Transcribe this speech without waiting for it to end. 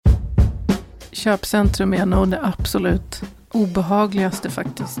köpcentrum är nog det absolut obehagligaste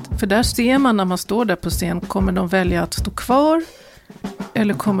faktiskt. För där ser man när man står där på scen, kommer de välja att stå kvar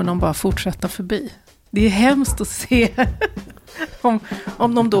eller kommer de bara fortsätta förbi? Det är hemskt att se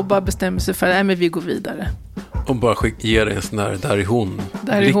om de då bara bestämmer sig för att men vi går vidare. Och bara ger en sån där är hon.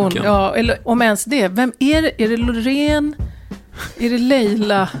 Där är hon, ja. Eller om ens det. Vem är det? Är det Loreen? Är det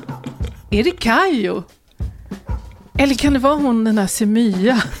Leila? Är det Kajo? Eller kan det vara hon, den där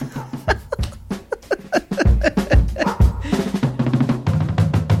Semia?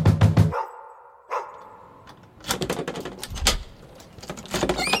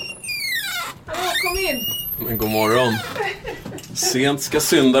 Hallå, kom in! Men god morgon. Sent ska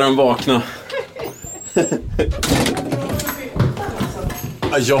syndaren vakna.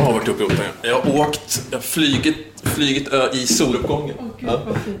 Jag har varit uppe i Ottawa. Jag har flygit i soluppgången. Ja.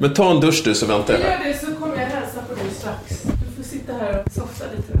 Men ta en dusch du så väntar jag. Gör det så kommer jag hälsa på dig strax. Du får sitta här och softa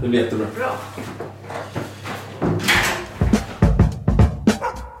lite. Det blir jättebra. Bra.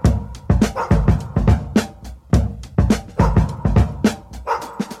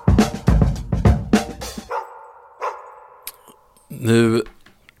 Nu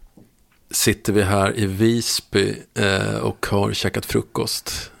sitter vi här i Visby och har käkat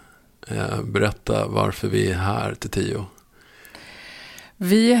frukost. Berätta varför vi är här till 10.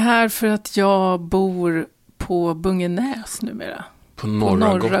 Vi är här för att jag bor på Bungenäs numera. På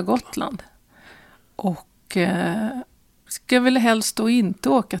norra Gotland. Och ska väl helst då inte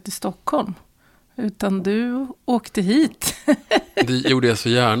åka till Stockholm. Utan du åkte hit. Det gjorde jag så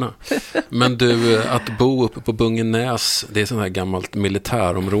gärna. Men du, att bo uppe på Bungenäs, det är sånt här gammalt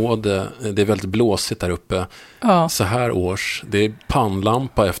militärområde. Det är väldigt blåsigt där uppe. Ja. Så här års. Det är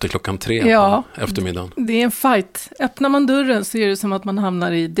pannlampa efter 3:00 på eftermiddagen. Det är en fight. Öppnar man dörren så är det som att man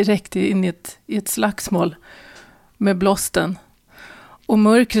hamnar direkt in i ett slagsmål med blåsten. Och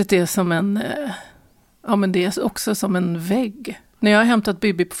mörkret är som men det är också som en vägg. När jag har hämtat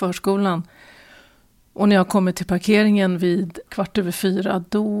Bibi på förskolan och när jag kommer till parkeringen vid 4:15,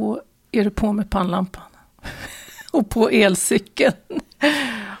 då är det på med pannlampan. Och på elcykeln.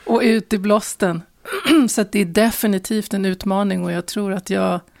 Och ut i blåsten. Så att det är definitivt en utmaning och jag tror att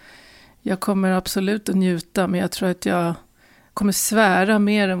jag kommer absolut att njuta, men jag tror att jag kommer svära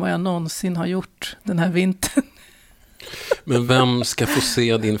mer än vad jag någonsin har gjort den här vintern. Men vem ska få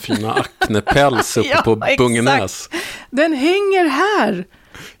se din fina aknepäls uppe på Bungenäs? Den hänger här.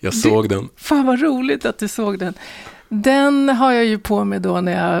 Jag såg den. Fan vad roligt att du såg den. Den har jag ju på mig då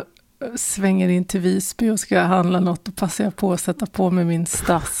när jag svänger in till Visby och ska handla något, och passar jag på att sätta på mig min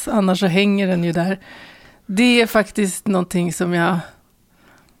stass. Annars så hänger den ju där. Det är faktiskt någonting som jag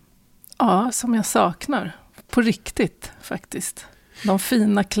saknar. På riktigt faktiskt. De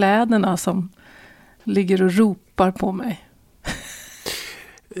fina kläderna som ligger och ropar på mig.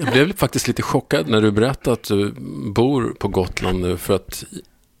 Jag blev faktiskt lite chockad när du berättade att du bor på Gotland nu, för att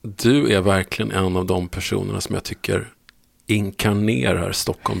du är verkligen en av de personerna som jag tycker inkarnerar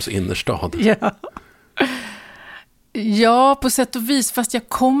Stockholms innerstad. Ja, på sätt och vis. Fast jag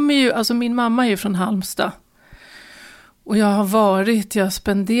kommer ju, alltså min mamma är ju från Halmstad. Och jag har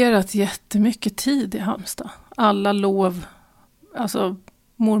spenderat jättemycket tid i Halmstad. Alla lov, alltså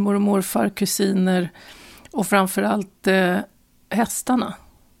mormor och morfar, kusiner och framförallt hästarna.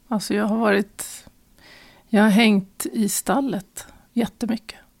 Alltså jag har hängt i stallet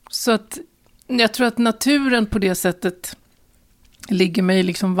jättemycket. Så att jag tror att naturen på det sättet ligger mig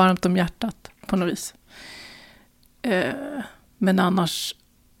liksom varmt om hjärtat på något vis. Men annars,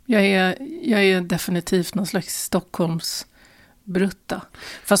 jag är definitivt någon slags Stockholms brutta.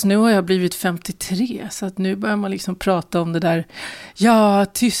 Fast nu har jag blivit 53, så att nu börjar man liksom prata om det där,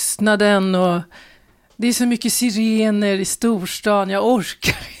 tystnaden, och det är så mycket sirener i storstan, jag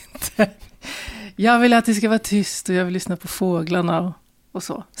orkar inte. Jag vill att det ska vara tyst och jag vill lyssna på fåglarna och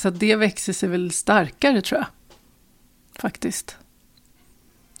så. Så att det växer sig väl starkare, tror jag. Faktiskt.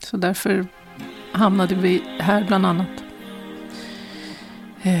 Så därför hamnade vi här bland annat.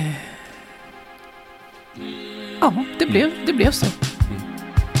 Ja, det blev så.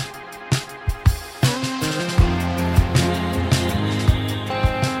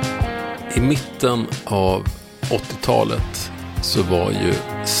 I mitten av 80-talet så var ju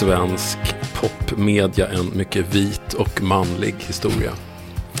svensk popmedia en mycket vit och manlig historia.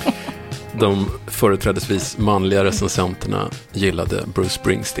 De företrädesvis manliga recensenterna gillade Bruce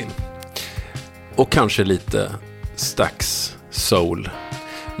Springsteen. Och kanske lite Stax soul.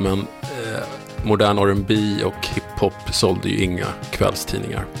 Men modern R&B och hiphop sålde ju inga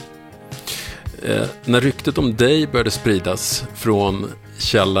kvällstidningar. När ryktet om dig började spridas från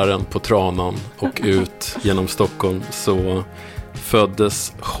källaren på Tranan och ut genom Stockholm, så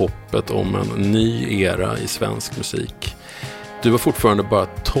föddes hoppet om en ny era i svensk musik. Du var fortfarande bara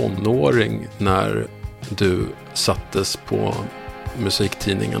tonåring när du sattes på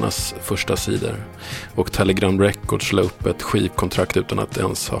musiktidningarnas första sidor och Telegram Records la upp ett skivkontrakt utan att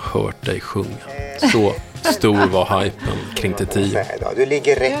ens ha hört dig sjunga. Så stor var hypen kring Tio. Du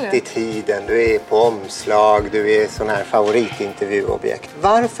ligger rätt i tiden, du är på omslag, du är sån här favoritintervjuobjekt.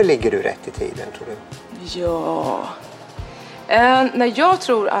 Varför ligger du rätt i tiden, tror du? Ja, när jag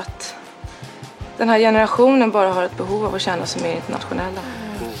tror att den här generationen bara har ett behov av att känna sig mer internationella.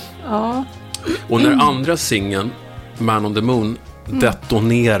 Ja. Och när andra singeln Man on the Moon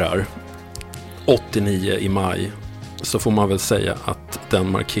detonerar 89 i maj, så får man väl säga att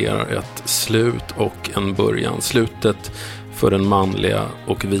den markerar ett slut och en början. Slutet för den manliga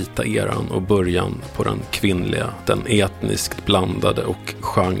och vita eran och början på den kvinnliga, den etniskt blandade och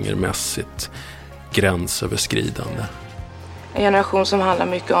genremässigt gränsöverskridande. En generation som handlar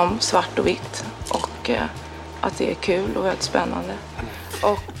mycket om svart och vitt och att det är kul och väldigt spännande.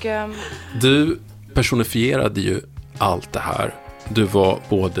 Och, Du personifierade ju allt det här. Du var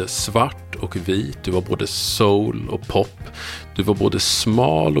både svart och vit, du var både soul och pop, du var både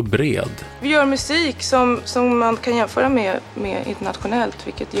smal och bred. Vi gör musik som man kan jämföra med internationellt,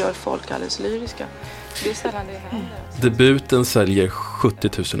 vilket gör folk alldeles lyriska. Det är sällan det händer. Debuten säljer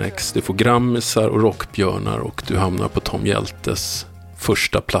 70 000 ex, du får grammisar och rockbjörnar och du hamnar på Tom Hjeltes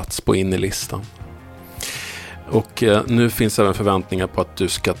första plats på in-i-listan. Och nu finns även förväntningar på att du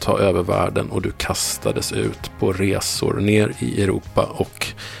ska ta över världen och du kastades ut på resor ner i Europa och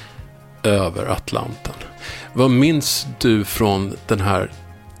över Atlanten. Vad minns du från den här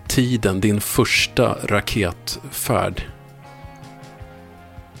tiden, din första raketfärd?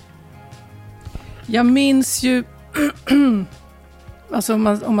 Jag minns ju, alltså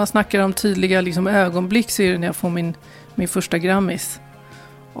om man snackar om tydliga liksom, ögonblick, så är det när jag får min första Grammis.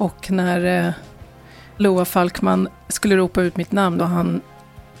 Och när Loa Falkman skulle ropa ut mitt namn och han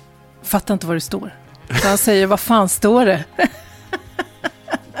fattar inte vad det står. Så han säger, vad fan står det?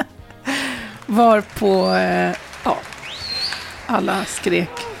 Varpå alla skrek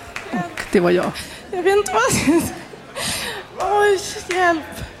och det var jag. Jag vet inte vad. Oj, hjälp.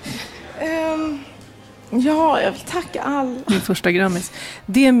 Ja, jag vill tacka alla. Min första Grammis.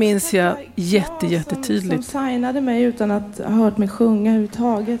 Det minns jag jättetydligt. Som signade mig utan att ha hört mig sjunga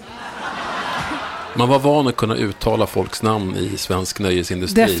överhuvudtaget. Man var van att kunna uttala folks namn i svensk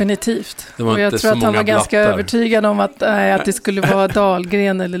nöjesindustri. Definitivt. Det var och jag inte tror så att han var många ganska blattar. övertygad om att det skulle vara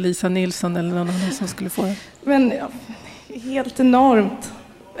Dahlgren eller Lisa Nilsson eller någon annan som skulle få det. Men ja, helt enormt.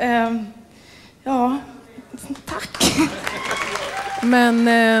 Ja, tack.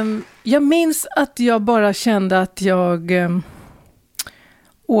 Men jag minns att jag bara kände att jag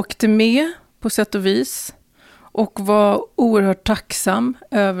åkte med på sätt och vis. Och var oerhört tacksam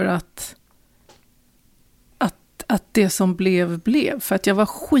över att det som blev. För att jag var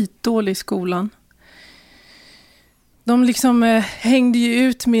skitdålig i skolan. De liksom hängde ju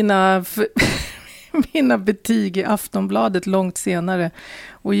ut mina betyg i Aftonbladet långt senare.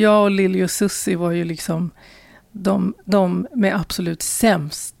 Och jag och Lili och Sussi var ju liksom de med absolut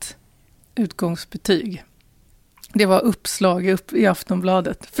sämst utgångsbetyg. Det var uppslag i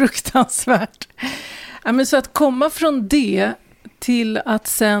Aftonbladet. Fruktansvärt. Ja, men så att komma från det till att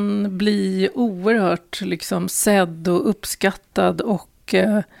sen bli oerhört liksom sedd och uppskattad och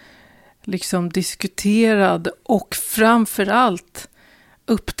liksom diskuterad och framförallt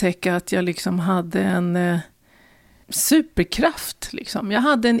upptäcka att jag liksom hade en superkraft. Liksom. Jag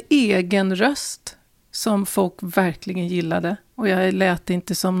hade en egen röst som folk verkligen gillade och jag lät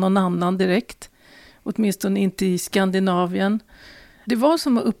inte som någon annan direkt. Åtminstone inte i Skandinavien. Det var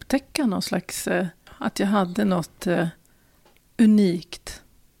som att upptäcka någon slags att jag hade något unikt.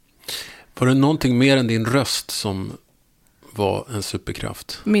 Var det någonting mer än din röst som var en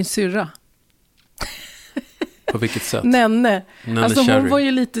superkraft? Min syrra. På vilket sätt? Nenne. Alltså Cherry. hon var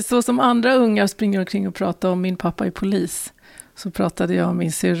ju lite så som andra ungar springer omkring och pratar om min pappa är polis. Så pratade jag om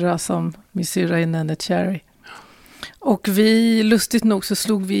min syrra som min syrra är Nenne Cherry. Och lustigt nog så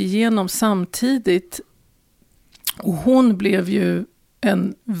slog vi igenom samtidigt. Och hon blev ju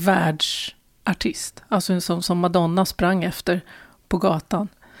en världsartist. Alltså en som Madonna sprang efter på gatan.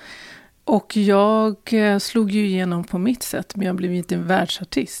 Och jag slog ju igenom på mitt sätt. Men jag blev inte en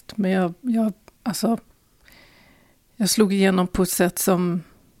världsartist. Men jag slog igenom på ett sätt som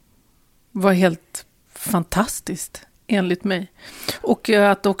var helt fantastiskt enligt mig. Och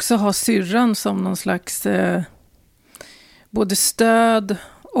att också ha syrran som någon slags både stöd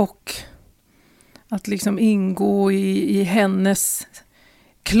och att liksom ingå i hennes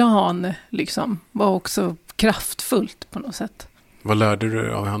klan liksom, var också kraftfullt på något sätt. Vad lärde du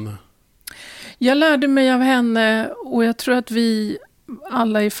dig av henne? Jag lärde mig av henne, och jag tror att vi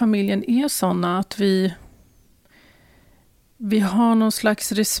alla i familjen är sådana, att vi har någon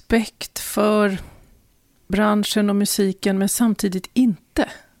slags respekt för branschen och musiken, men samtidigt inte.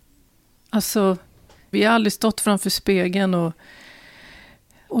 Alltså, vi har aldrig stått framför spegeln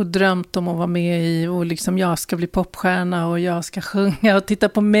och drömt om att vara med i, och liksom jag ska bli popstjärna och jag ska sjunga och titta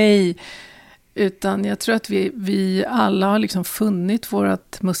på mig. Utan jag tror att vi alla har liksom funnit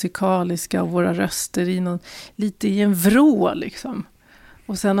vårat musikaliska och våra röster lite i en vrå liksom.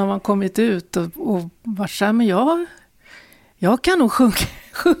 Och sen har man kommit ut och varit så här, men jag kan nog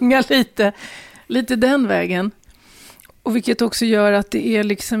sjunga lite den vägen. Och vilket också gör att det är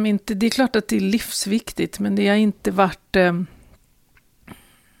liksom inte, det är klart att det är livsviktigt, men det har inte varit,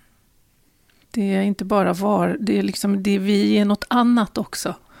 det är inte bara det är liksom, vi är något annat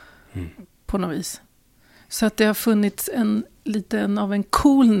också. På något vis. Så att det har funnits lite av en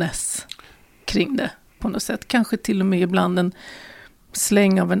coolness kring det på något sätt. Kanske till och med ibland en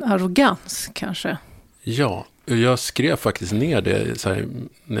släng av en arrogans kanske. Ja, jag skrev faktiskt ner det så här,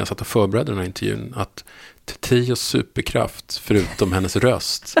 när jag satt och förberedde den här intervjun, att Tios superkraft, förutom hennes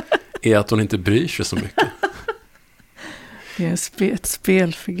röst, är att hon inte bryr sig så mycket. Det är ett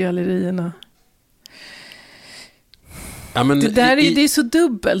spel för gallerierna. Ja, men det är så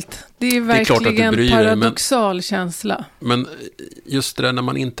dubbelt. Det är verkligen en paradoxal känsla. Men just det där när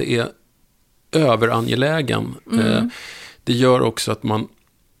man inte är överangelägen, det gör också att man,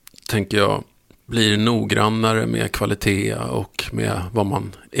 tänker jag, blir noggrannare med kvalitet och med vad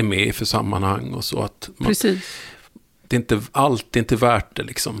man är med i för sammanhang och så. Att man, precis. Det är inte värt det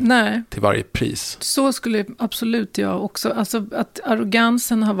liksom. Nej. Till varje pris. Så skulle absolut jag också. Alltså att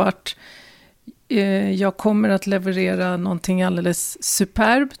arrogansen har varit, jag kommer att leverera någonting alldeles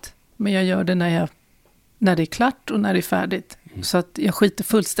superbt, men jag gör det när det är klart och när det är färdigt. Så att jag skiter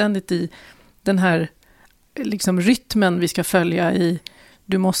fullständigt i den här liksom rytmen vi ska följa i.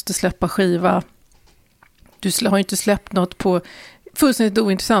 Du måste släppa skiva. Du har inte släppt något på, fullständigt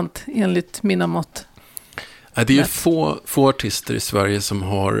ointressant enligt mina mått. Det är ju få artister i Sverige som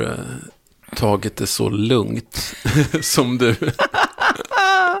har tagit det så lugnt som du.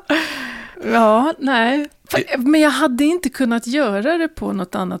 Ja, nej. Men jag hade inte kunnat göra det på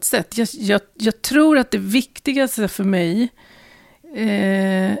något annat sätt. Jag tror att det viktigaste för mig,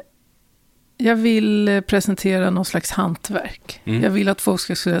 jag vill presentera någon slags hantverk. Jag vill att folk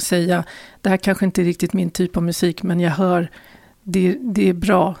ska säga, det här kanske inte är riktigt min typ av musik, men jag hör, det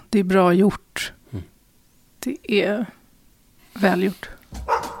är bra gjort. Det är välgjort.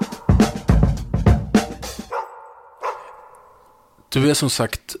 Du är som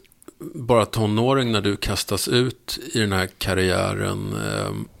sagt bara tonåring när du kastas ut i den här karriären,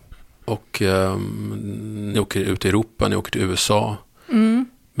 och ni åker ut i Europa, ni åker till USA.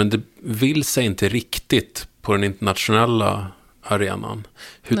 Men det vill sig inte riktigt på den internationella arenan.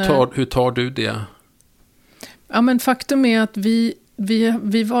 Hur tar du det? Ja, men faktum är att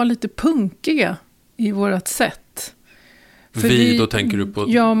vi var lite punkiga i vårat sätt. För då tänker du på...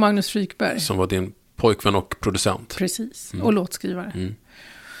 Jag och Magnus Frykberg. Som var din pojkvän och producent. Precis, och låtskrivare.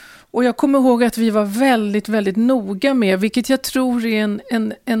 Och jag kommer ihåg att vi var väldigt, väldigt noga med, vilket jag tror är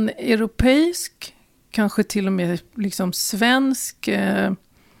en europeisk, kanske till och med liksom svensk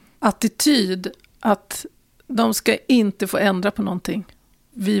attityd, att de ska inte få ändra på någonting.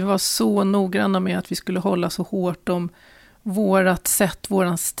 Vi var så noggranna med att vi skulle hålla så hårt om vårat sätt,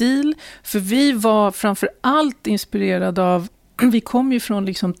 våran stil. För vi var framför allt inspirerade av, vi kom ju från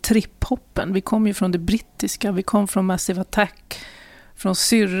liksom trip-hoppen, vi kom ju från det brittiska, vi kom från Massive Attack, från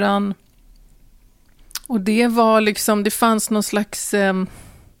Syrran. Och det var liksom, det fanns någon slags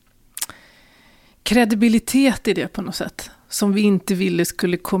kredibilitet i det på något sätt, som vi inte ville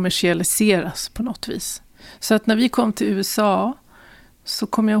skulle kommersialiseras på något vis. Så att när vi kom till USA så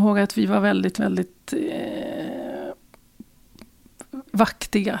kommer jag ihåg att vi var väldigt, väldigt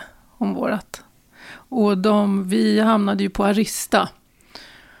vaktiga om vårat. Och vi hamnade ju på Arista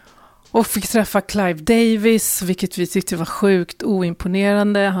och fick träffa Clive Davis, vilket vi tyckte var sjukt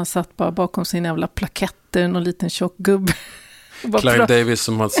oimponerande. Han satt bara bakom sin jävla plaketter, någon liten tjock gubbe. Clive Davis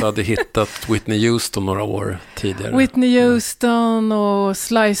som alltså hade hittat Whitney Houston några år tidigare. Whitney Houston och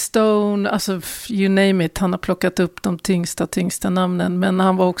Sly Stone, alltså you name it. Han har plockat upp de tyngsta namnen, men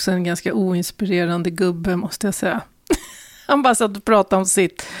han var också en ganska oinspirerande gubbe, måste jag säga. Han bara satt och pratade om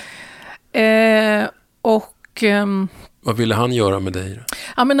sitt. Vad ville han göra med dig då?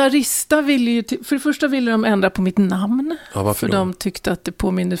 Ja, men Arista ville ju, för det första ville de ändra på mitt namn. Ja, varför för då? De tyckte att det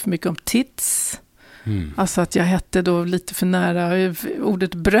påminner för mycket om tits. Alltså att jag hette då lite för nära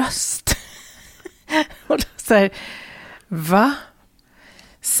ordet bröst. Och då så här, va?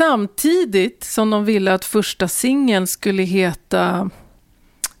 Samtidigt som de ville att första singeln skulle heta,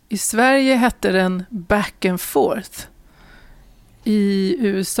 i Sverige hette den Back and Forth. I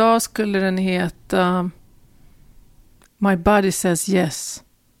USA skulle den heta My body says yes,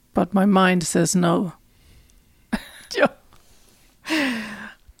 but my mind says no. Ja.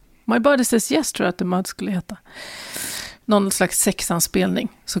 My body says yes tror jag att det skulle heta. Någon slags sexanspelning,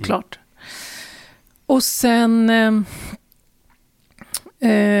 såklart. Och sen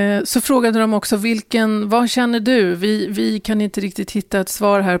så frågade de också vad känner du? Vi kan inte riktigt hitta ett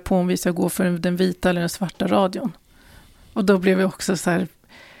svar här på om vi ska gå för den vita eller den svarta radion. Och då blev vi också så här,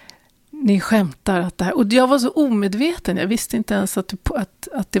 ni skämtar att det här, och jag var så omedveten, jag visste inte ens att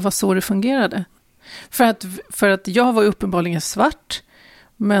det var så det fungerade. För att jag var uppenbarligen svart,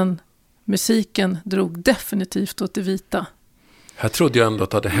 men musiken drog definitivt åt det vita. Här trodde jag ändå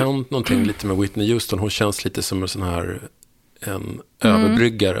att det hade hänt någonting lite med Whitney Houston. Hon känns lite som en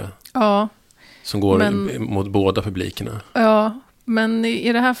överbryggare. Ja. Som går mot båda publikerna. Ja, men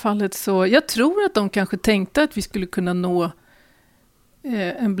i det här fallet så, jag tror att de kanske tänkte att vi skulle kunna nå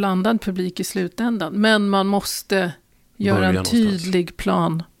en blandad publik i slutändan. Men man måste göra en tydlig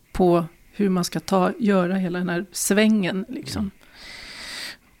plan på hur man ska göra hela den här svängen liksom.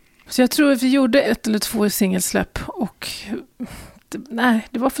 Så jag tror att vi gjorde 1 eller 2 singelsläpp och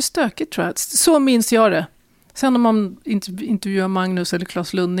det var för stökigt tror jag. Så minns jag det. Sen om man intervjuar Magnus eller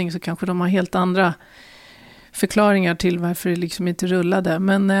Claes Lunding så kanske de har helt andra förklaringar till varför det liksom inte rullade.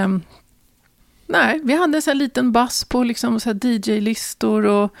 Men vi hade en sån här liten bass på liksom så här DJ-listor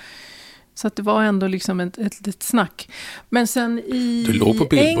och så att det var ändå liksom ett snack. Men sen i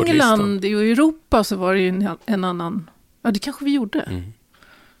England och i Europa så var det ju en annan. Ja, det kanske vi gjorde. Mm.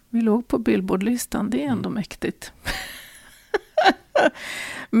 Vi låg på Billboard-listan, det är ändå mäktigt.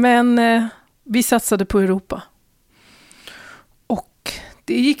 Men vi satsade på Europa. Och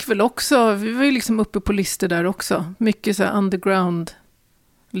det gick väl också, vi var ju liksom uppe på listor där också. Mycket så här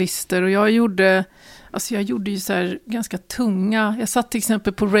underground-listor. Och jag gjorde ju så här ganska tunga, jag satt till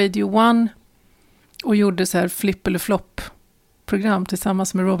exempel på Radio 1 och gjorde så här flip eller flop-program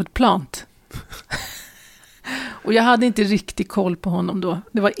tillsammans med Robert Plant. Och jag hade inte riktigt koll på honom då.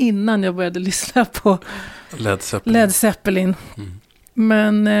 Det var innan jag började lyssna på Led Zeppelin. Mm.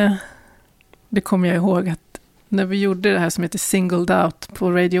 Men det kommer jag ihåg att när vi gjorde det här som heter Singled Out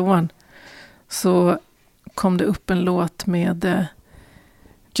på Radio 1 så kom det upp en låt med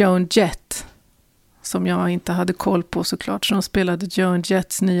Joan Jett som jag inte hade koll på såklart. Så de spelade Joan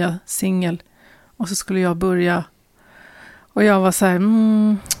Jetts nya singel och så skulle jag börja och jag var så här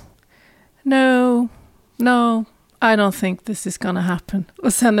No, I don't think this is gonna happen.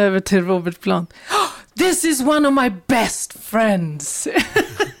 Och sen över till Robert Plant. This is one of my best friends.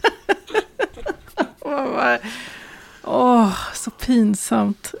 Så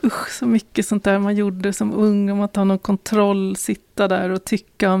pinsamt. Så mycket sånt där man gjorde som ung. Om att ha någon kontroll, sitta där och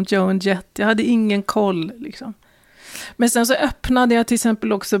tycka om Joan Jett. Jag hade ingen koll liksom. Men sen så öppnade jag till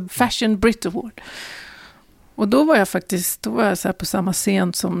exempel också Fashion Brit Award. Och då var jag så här på samma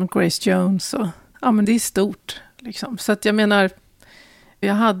scen som Grace Jones och ja, men det är stort. Liksom. Så att jag menar,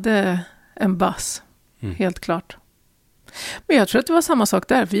 jag hade en bass, helt klart. Men jag tror att det var samma sak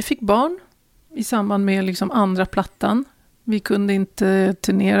där. Vi fick barn i samband med liksom andra plattan. Vi kunde inte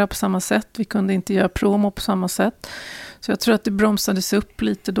turnera på samma sätt. Vi kunde inte göra promo på samma sätt. Så jag tror att det bromsades upp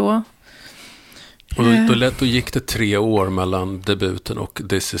lite då. Och då gick det 3 år mellan debuten och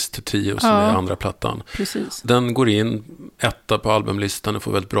This is to Tio som är andra plattan. Precis. Den går in 1 på albumlistan och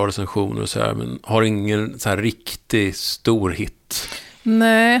får väldigt bra recensioner och så här, men har ingen så här riktigt stor hit.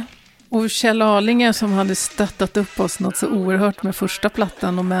 Nej, och Kjell Arlinge som hade stöttat upp oss något så oerhört med första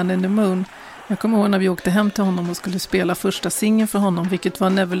plattan och Man in the Moon. Jag kommer ihåg när vi åkte hem till honom och skulle spela första singeln för honom, vilket var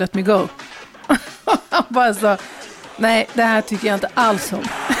Never Let Me Go. Han bara sa, nej, det här tycker jag inte alls om.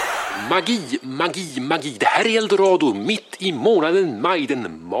 Magi. Det här är Eldorado mitt i månaden maj,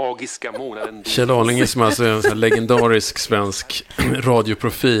 den magiska månaden. Kjell Arlinge som alltså är en sån legendarisk svensk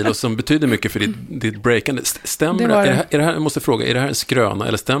radioprofil och som betyder mycket för ditt breakande. Stämmer det? Är det här, jag måste fråga, är det här en skröna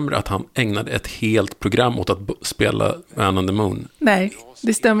eller stämmer det att han ägnade ett helt program åt att spela Man on the Moon? Nej,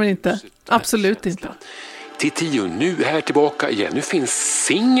 det stämmer inte. Absolut inte. Till 10 nu här tillbaka igen. Nu finns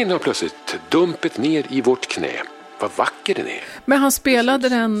singeln och plötsligt dumpet ner i vårt knä. Vad vacker den är. Men han spelade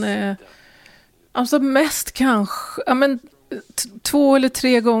den alltså mest kanske 2 eller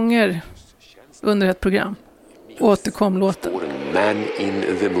 3 gånger under ett program. Återkom låten. Man in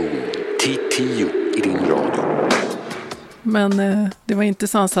the Moon. T10 i din radio. Men det var inte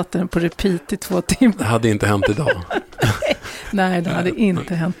så han satte den på repeat i 2 timmar. Det hade inte hänt idag. Nej, det hade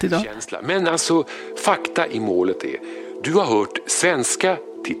inte hänt idag. Men alltså, fakta i målet är du har hört svenska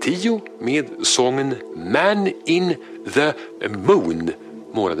Titiyo med sången Man in the Moon.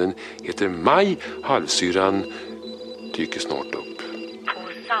 Månaden heter maj. Halvsyran dyker snart upp. På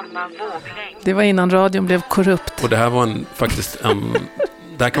samma våglängd. Det var innan radion blev korrupt. Och det här var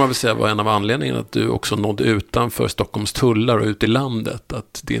där kan man väl säga var en av anledningarna att du också nådde utanför Stockholms tullar och ut i landet.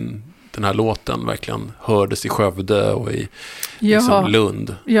 Att den här låten verkligen hördes i Skövde och i liksom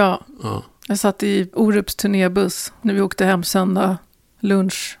Lund. Ja, jag satt i Orups turnébuss när vi åkte hem söndag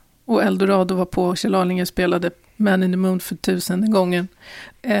lunch och Eldorado var på. Kjell Arlinger spelade Man in the Moon för 1000:e gången.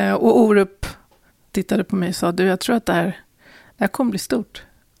 Och Orup tittade på mig och sa, jag tror att det här kommer bli stort.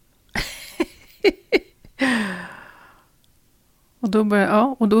 Och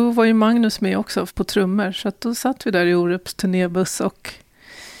då var ju Magnus med också på trummor. Så att då satt vi där i Orups turnébuss och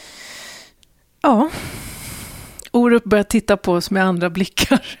Orup började titta på oss med andra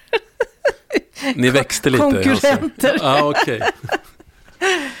blickar. Ni växte lite. Konkurrenter. Ja, okej.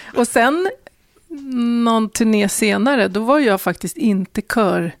 Och sen någon turné senare, då var jag faktiskt inte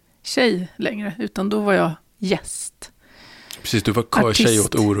körtjej längre, utan då var jag gäst. Precis, du var körtjej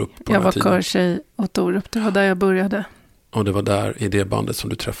åt Orup på jag var tiden. körtjej åt Orup, det var där jag började. Och det var där i det bandet som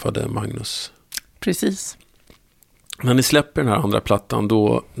du träffade Magnus. Precis. När ni släpper den här andra plattan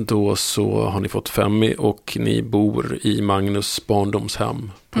då så har ni fått Femmi och ni bor i Magnus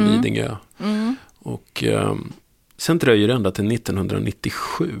barndomshem på Lidingö. Mm. Och sen dröjer det ända till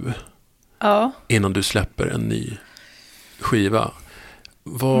 1997 innan du släpper en ny skiva.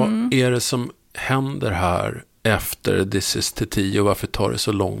 Vad är det som händer här efter This is Titiyo? Varför tar det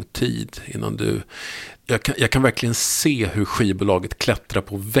så lång tid innan du... Jag kan verkligen se hur skivbolaget klättrar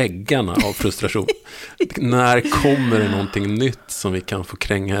på väggarna av frustration. När kommer det någonting nytt som vi kan få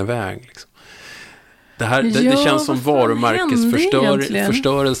kränga iväg? Liksom? Det känns som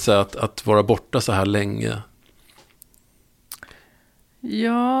varumärkesförstörelse att vara borta så här länge.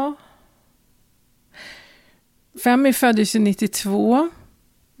 Ja. Femmi föddes ju 92.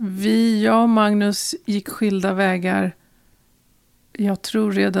 Jag och Magnus gick skilda vägar. Jag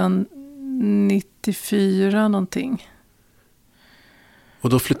tror redan 94 någonting. Och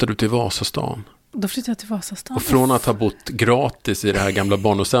då flyttade du till Vasastan. Då flyttade jag till Vasastan. Och från att ha bott gratis i det här gamla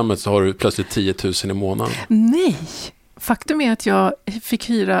barndomshemmet så har du plötsligt 10 000 i månaden. Nej! Faktum är att jag fick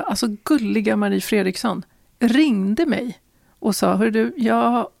hyra, alltså gulliga Marie Fredriksson ringde mig och sa, hör du,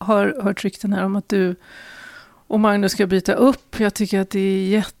 jag har hört rykten här om att du och Magnus ska byta upp. Jag tycker att det är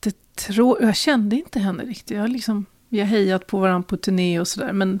jättetråkigt. Jag kände inte henne riktigt. Vi har hejat på varandra på turné och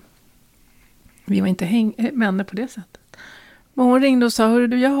sådär, men vi var inte vänner på det sättet. Men hon ringde och sa, hör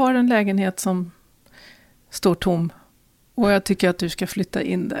du, jag har en lägenhet som står tom och jag tycker att du ska flytta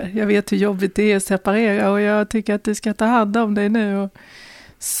in där. Jag vet hur jobbigt det är att separera och jag tycker att du ska ta hand om dig nu.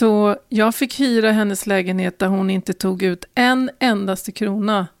 Så jag fick hyra hennes lägenhet där hon inte tog ut en endaste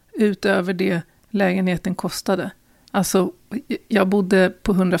krona utöver det lägenheten kostade. Alltså, jag bodde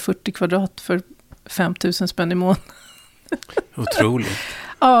på 140 kvadrat för 5 000 spänn i månaden. Otroligt.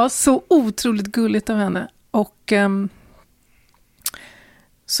 Ja, så otroligt gulligt av henne. Och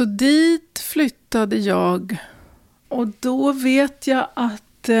så dit flyttade jag. Och då vet jag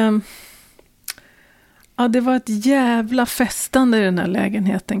att det var ett jävla festande i den här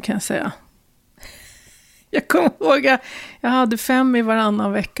lägenheten, kan jag säga. Jag kommer ihåg, jag hade 5 i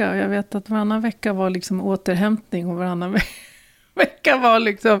varannan vecka. Och jag vet att varannan vecka var liksom återhämtning. Och varannan vecka var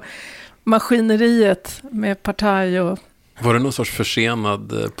liksom maskineriet med partaj och... Var det någon sorts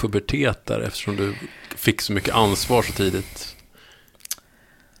försenad pubertet där eftersom du fick så mycket ansvar så tidigt?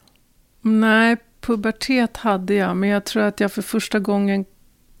 Nej, pubertet hade jag. Men jag tror att jag för första gången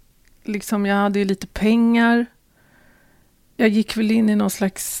liksom, jag hade ju lite pengar. Jag gick väl in i något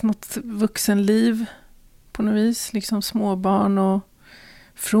vuxenliv på något vis. Liksom småbarn och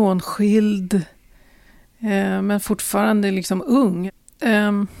frånskild. Men fortfarande liksom ung.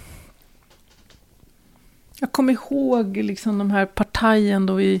 Jag kommer ihåg liksom de här partajen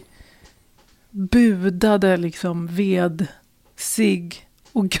då vi budade liksom ved, cigg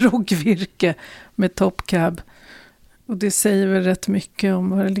och groggvirke med Top Cab. Och det säger väl rätt mycket om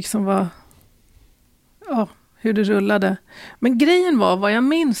vad det liksom var, hur det rullade. Men grejen var, vad jag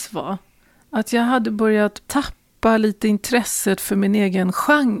minns var, att jag hade börjat tappa lite intresset för min egen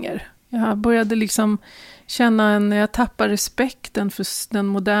genre. Jag började liksom känna jag tappar respekten för den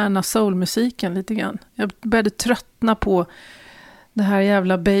moderna soulmusiken lite grann. Jag började tröttna på det här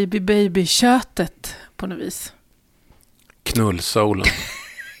jävla baby-köttet på något vis. Knullsoulen.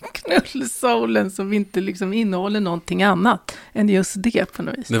 Knullsoulen som inte liksom innehåller någonting annat än just det på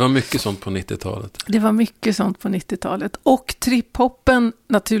något vis. Det var mycket sånt på 90-talet. Det var mycket sånt på 90-talet. Och triphoppen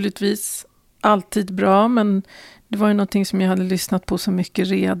naturligtvis alltid bra, men Det var ju någonting som jag hade lyssnat på så mycket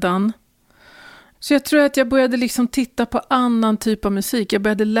redan. Så jag tror att jag började liksom titta på annan typ av musik. Jag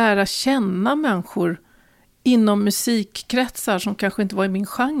började lära känna människor inom musikkretsar som kanske inte var i min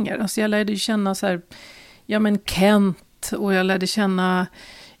genre. Alltså jag lärde ju känna så här, ja men Kent, och jag lärde känna,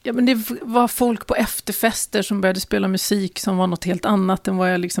 ja men det var folk på efterfester som började spela musik som var något helt annat än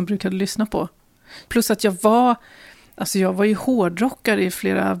vad jag liksom brukade lyssna på. Plus att jag var ju hårdrockare i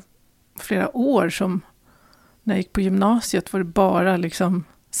flera år, som när jag gick på gymnasiet var det bara liksom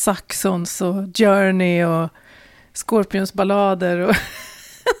Saxons och Journey och Scorpions ballader och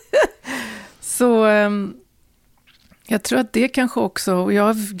så jag tror att det kanske också, och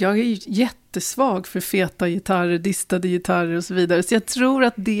jag är jättesvag för feta gitarrer, distade gitarrer och så vidare, så jag tror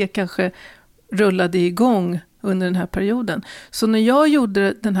att det kanske rullade igång under den här perioden. Så när jag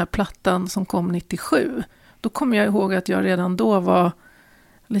gjorde den här plattan som kom 97, då kommer jag ihåg att jag redan då var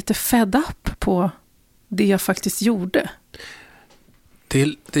lite fed up på det jag faktiskt gjorde. Det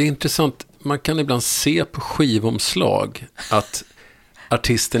är intressant. Man kan ibland se på skivomslag att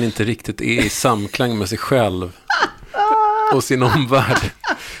artisten inte riktigt är i samklang med sig själv och sin omvärld.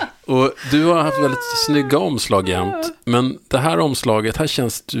 Och du har haft väldigt snygga omslag jämt, men det här omslaget, här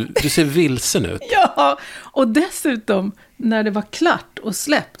känns du ser vilsen ut. Ja, och dessutom när det var klart och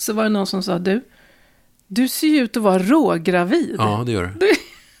släppt så var det någon som sa, du ser ju ut att vara rågravid. Ja, det gör du.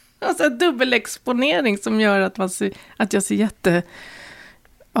 Alltså dubbelexponering som gör att jag ser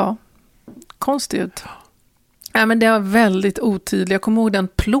konstig ut. Ja, men det var väldigt otydligt. Jag kommer ihåg den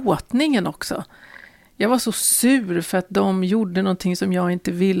plåtningen också. Jag var så sur för att de gjorde någonting som jag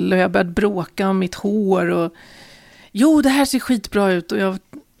inte ville. Och jag började bråka om mitt hår. Och, det här ser skitbra ut. Och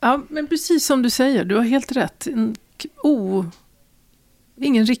men precis som du säger, du har helt rätt.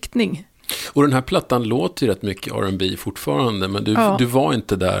 Ingen riktning. Och den här plattan låter ju rätt mycket R&B fortfarande. Men du var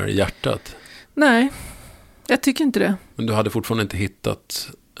inte där i hjärtat. Nej, jag tycker inte det. Men du hade fortfarande inte hittat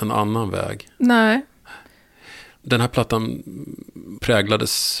en annan väg. Nej. Den här plattan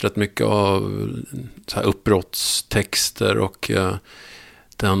präglades rätt mycket av så här uppbrottstexter och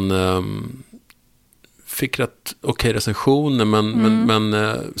den fick rätt okej recensioner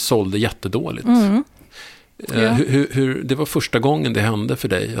men sålde jättedåligt. Mm. Ja. Hur det var första gången det hände för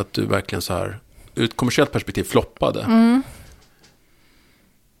dig att du verkligen så här ur ett kommersiellt perspektiv floppade? Mm.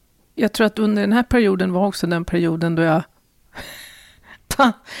 Jag tror att under den här perioden var också den perioden då jag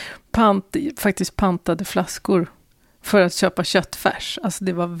faktiskt pantade flaskor för att köpa köttfärs. Alltså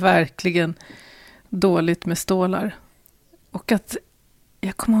det var verkligen dåligt med stålar. Och att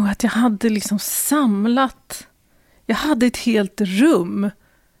jag kommer ihåg att jag hade liksom samlat, jag hade ett helt rum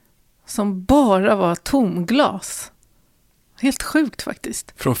som bara var tomglas. Helt sjukt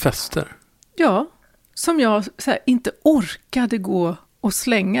faktiskt. Från fester? Ja, som jag så här, inte orkade gå och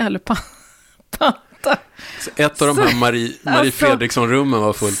slänga eller panta. Så ett av de här Marie Fredriksson-rummen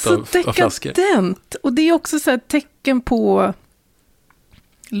var fullt av flaskor. Och det är också så här ett tecken på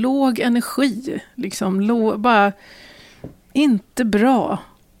låg energi. Liksom, bara inte bra.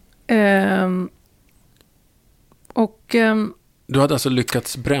 Du hade alltså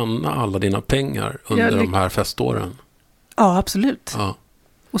lyckats bränna alla dina pengar under de här feståren? Ja, absolut. Ja.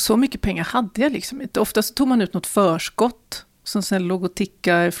 Och så mycket pengar hade jag liksom inte. Ofta så tog man ut något förskott som sen låg och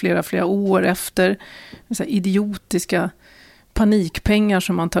tickade flera år efter. Så här idiotiska panikpengar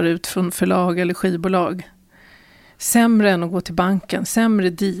som man tar ut från förlag eller skivbolag. Sämre än att gå till banken. Sämre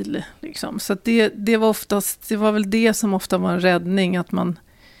deal. Liksom. Så att det var väl det som ofta var en räddning. Att man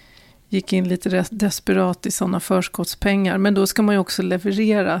gick in lite desperat i sådana förskottspengar. Men då ska man ju också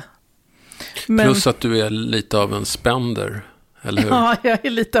leverera. Plus att du är lite av en spender. Eller hur? Ja, jag är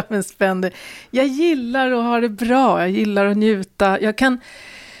lite av en spender. Jag gillar att ha det bra. Jag gillar att njuta. Jag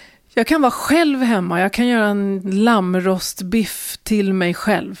kan vara själv hemma. Jag kan göra en lammrostbiff till mig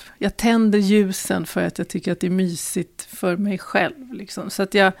själv. Jag tänder ljusen för att jag tycker att det är mysigt för mig själv. Liksom. Så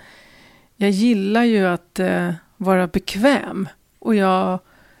att jag gillar ju att vara bekväm. Och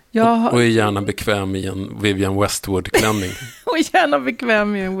och är gärna bekväm i en Vivienne Westwood-klänning. Och gärna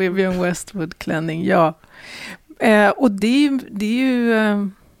bekväm i en Vivienne Westwood-klänning, ja. Och det är ju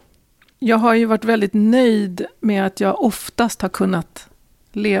jag har ju varit väldigt nöjd med att jag oftast har kunnat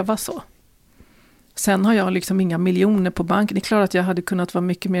leva så. Sen har jag liksom inga miljoner på banken. Det är klart att jag hade kunnat vara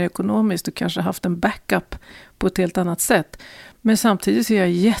mycket mer ekonomiskt och kanske haft en backup på ett helt annat sätt. Men samtidigt så är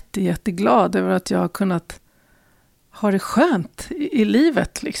jag jätteglad över att jag har kunnat ha det skönt i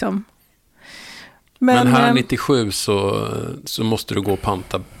livet liksom. Men här 97 så måste du gå och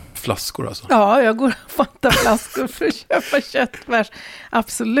panta flaskor alltså? Ja, jag går och pantar flaskor för att köpa köttfärs.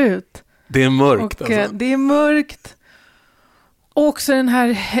 Absolut. Det är mörkt alltså? Det är mörkt. Och också den här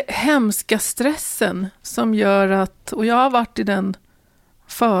hemska stressen som gör att, och jag har varit i den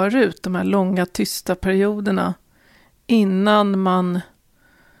förut, de här långa tysta perioderna innan man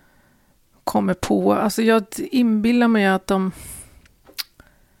kommer på, alltså jag inbillar mig att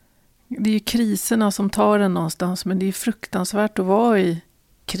det är ju kriserna som tar en någonstans, men det är fruktansvärt att vara i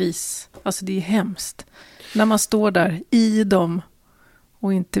kris. Alltså det är hemskt. När man står där i dem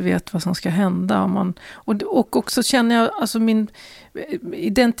och inte vet vad som ska hända. Och också känner jag, alltså min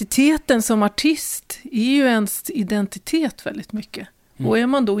identiteten som artist är ju ens identitet väldigt mycket. Och är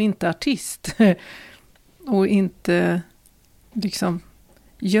man då inte artist och inte liksom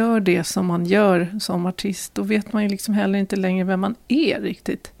gör det som man gör som artist, då vet man ju liksom heller inte längre vem man är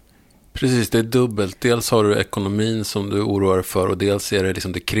riktigt. Precis, det är dubbelt. Dels har du ekonomin som du oroar för och dels är det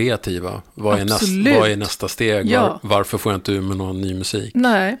liksom det kreativa. Vad är nästa steg? Ja. Varför får jag inte ur med någon ny musik?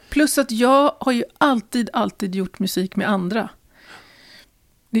 Nej, plus att jag har ju alltid gjort musik med andra.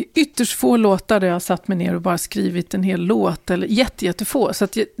 Det är ytterst få låtar där jag har satt mig ner och bara skrivit en hel låt, eller jättefå. Så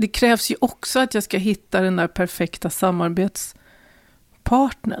att det krävs ju också att jag ska hitta den där perfekta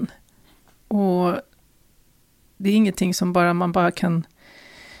samarbetspartnern. Och det är ingenting som man bara kan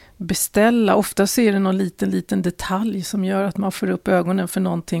beställa. Ofta är det någon liten detalj som gör att man får upp ögonen för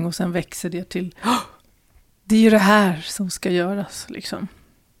någonting och sen växer det till det är ju det här som ska göras liksom.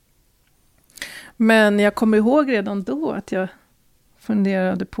 Men jag kommer ihåg redan då att jag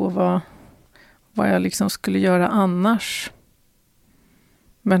funderade på vad jag liksom skulle göra annars.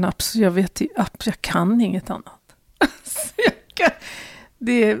 Men jag kan inget annat.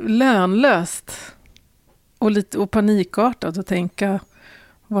 Det är lönlöst och panikartat att tänka,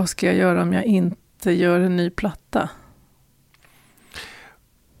 vad ska jag göra om jag inte gör en ny platta?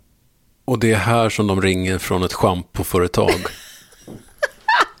 Och det är här som de ringer från ett schampoföretag.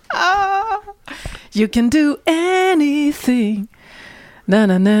 You can do anything.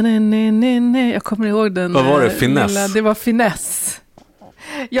 Na. Jag kommer ihåg den. Vad var det? Finess? Det var finess.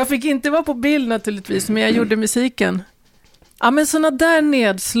 Jag fick inte vara på bild naturligtvis, men jag gjorde musiken. Ja, men såna där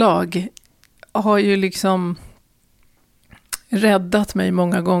nedslag har ju liksom räddat mig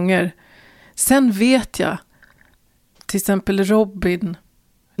många gånger. Sen vet jag, till exempel Robin,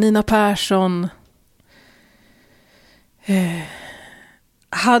 Nina Persson.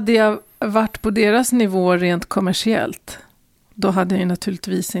 Hade jag varit på deras nivå rent kommersiellt, då hade jag ju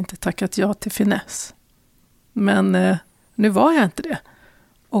naturligtvis inte tackat ja till finess. Men nu var jag inte det.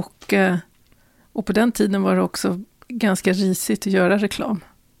 Och på den tiden var det också ganska risigt att göra reklam.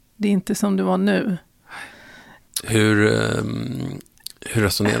 Det är inte som det var nu. Hur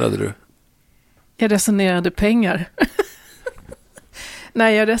resonerade du? Jag resonerade pengar.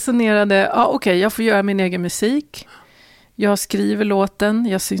 Nej, jag resonerade, okej, jag får göra min egen musik. Jag skriver låten,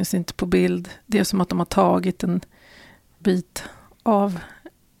 jag syns inte på bild. Det är som att de har tagit en bit av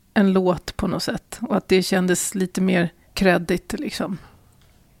en låt på något sätt. Och att det kändes lite mer kreddigt liksom.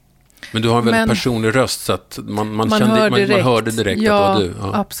 Men du har en väldigt personlig röst så att man hörde direkt ja, att det var du.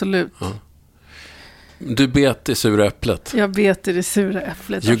 Ja, absolut. Ja. Du bet i sura äpplet. Jag bet i det sura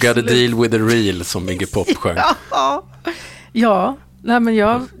äpplet. You gotta deal with the real, som Iggy Pop sjöng. Ja, nej men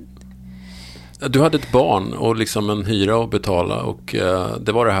jag... Du hade ett barn och liksom en hyra att betala och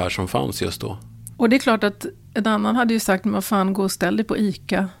det var det här som fanns just då. Och det är klart att en annan hade ju sagt, men fan, gå och ställ dig på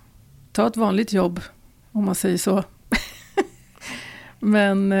ICA. Ta ett vanligt jobb, om man säger så.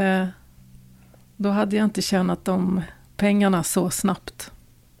 Men då hade jag inte tjänat de pengarna så snabbt.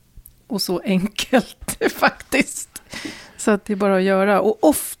 Och så enkelt faktiskt. Så att det är bara att göra. Och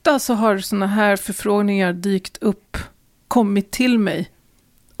ofta så har såna här förfrågningar dykt upp, kommit till mig.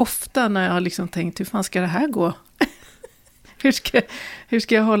 Ofta när jag har liksom tänkt, hur fan ska det här gå? hur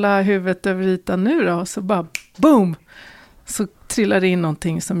ska jag hålla huvudet över ytan nu då? Och så bara, boom! Så trillar det in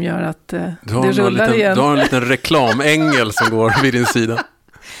någonting som gör att det rullar igen. Du har en liten reklamängel som går vid din sida.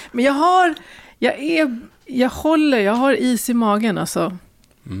 Men jag har is i magen alltså.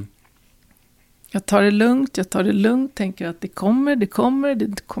 Mm. Jag tar det lugnt, tänker att det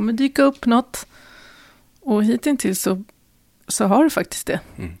kommer dyka upp något. Och hittills så har du faktiskt det.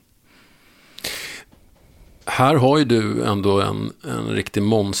 Mm. Här har ju du ändå en riktig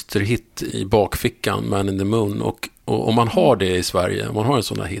monsterhit i bakfickan, Man in the Moon. Och om man har det i Sverige, om man har en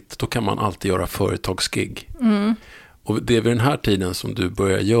sån här hit, då kan man alltid göra företagsgig. Mm. Och det är vid den här tiden som du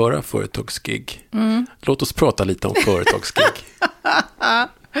börjar göra företagsgig. Mm. Låt oss prata lite om företagsgig.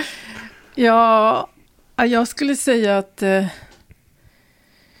 Ja, jag skulle säga att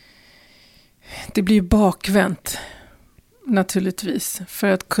det blir bakvänt naturligtvis. För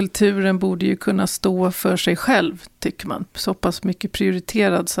att kulturen borde ju kunna stå för sig själv, tycker man. Så pass mycket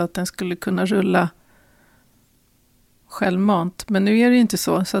prioriterad så att den skulle kunna rulla självmant. Men nu är det inte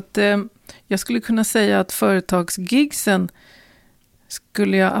så. Så att jag skulle kunna säga att företagsgigsen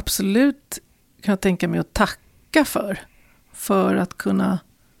skulle jag absolut kunna tänka mig att tacka för att kunna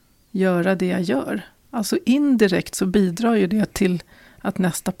göra det jag gör. Alltså indirekt så bidrar ju det till att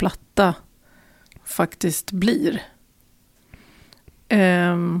nästa platta faktiskt blir.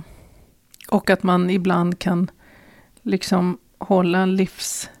 Och att man ibland kan liksom hålla en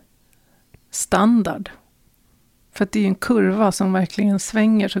livsstandard. För att det är ju en kurva som verkligen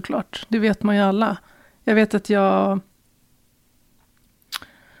svänger såklart. Det vet man ju alla. Jag vet att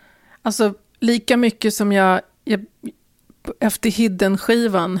alltså lika mycket som jag efter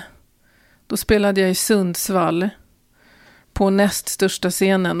Hidden-skivan, då spelade jag i Sundsvall på näst största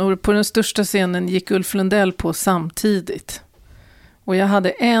scenen. Och på den största scenen gick Ulf Lundell på samtidigt. Och jag hade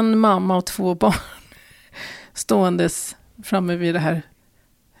en mamma och 2 barn ståendes framme vid det här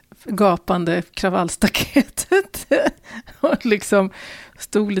gapande kravallstaketet. Och liksom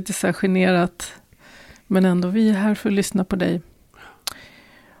stod lite så här generat. Men ändå, vi är här för att lyssna på dig.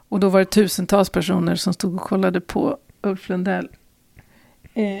 Och då var det tusentals personer som stod och kollade på Ulf Lundell.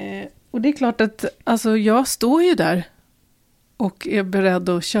 Och det är klart att alltså, jag står ju där och är beredd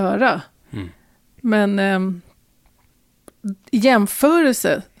att köra. Mm. Men i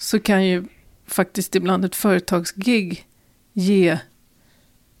jämförelse så kan ju faktiskt ibland ett företagsgig ge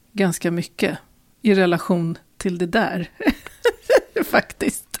ganska mycket i relation till det där.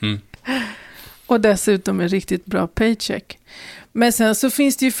 Faktiskt. Mm. Och dessutom en riktigt bra paycheck. Men sen så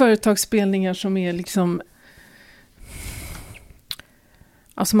finns det ju företagsspelningar som är liksom...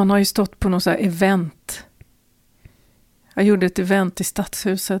 Alltså man har ju stått på någon så här event. Jag gjorde ett event i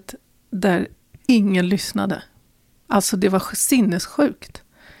Stadshuset där ingen lyssnade. Alltså det var sinnessjukt.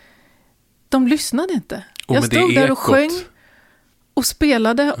 De lyssnade inte. Jag stod där och sjöng och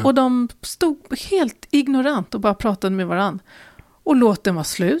spelade och de stod helt ignorant och bara pratade med varann. Och låten var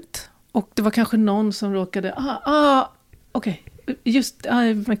slut. Och det var kanske någon som råkade... Okej. Just...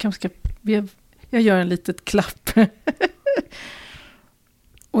 man kanske ska... Jag gör en litet klapp.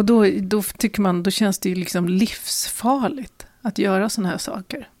 Och då tycker man... Då känns det ju liksom livsfarligt att göra såna här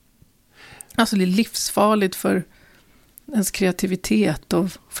saker. Alltså det är livsfarligt för ens kreativitet och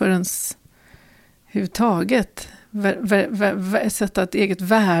för ens överhuvudtaget. Sätta ett eget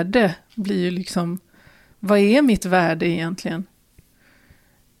värde blir ju liksom... Vad är mitt värde egentligen?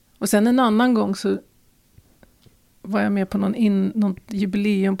 Och sen en annan gång så var jag med på någon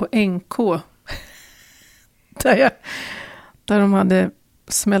jubileum på NK. där de hade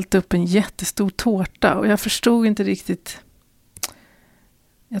smält upp en jättestor tårta. Och jag förstod inte riktigt.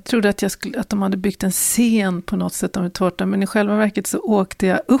 Jag trodde att de hade byggt en scen på något sätt av en tårta. Men i själva verket så åkte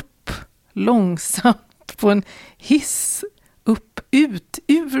jag upp långsamt på en hiss ut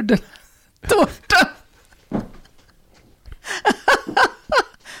ur den tårtan.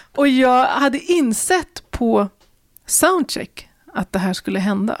 Och jag hade insett på soundcheck att det här skulle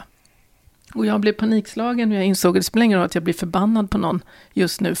hända. Och jag blev panikslagen och jag insåg att det spelar ingen roll att jag blir förbannad på någon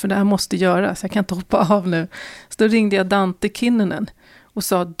just nu. För det här måste göras, jag kan inte hoppa av nu. Så då ringde jag Dante Kinnunen och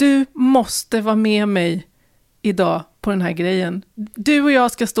sa, du måste vara med mig idag på den här grejen. Du och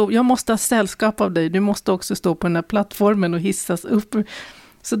jag ska stå, jag måste ha sällskap av dig. Du måste också stå på den här plattformen och hissas upp.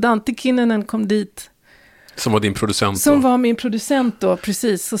 Så Dante Kinnunen kom dit. Som var din producent då? Som var min producent då,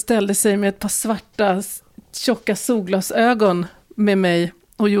 precis. Och ställde sig med ett par svarta, tjocka solglasögon med mig.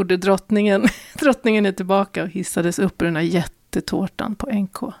 Och gjorde drottningen. Drottningen är tillbaka och hissades upp i den här jättetårtan på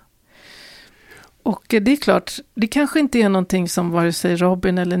NK. Och det är klart, det kanske inte är någonting som vare sig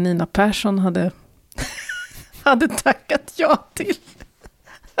Robin eller Nina Persson hade tackat ja till.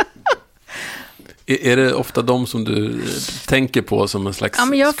 Är det ofta de som du tänker på som en slags... Ja,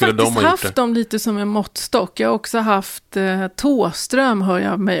 men jag har faktiskt haft dem lite som en måttstock. Jag har också haft Thåström, hör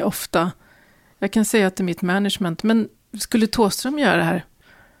jag mig ofta. Jag kan säga till mitt management, men skulle Thåström göra det här?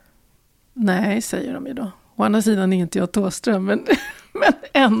 Nej, säger de ju då. Å andra sidan är inte jag Thåström, men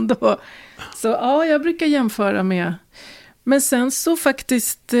ändå. Så ja, jag brukar jämföra med... Men sen så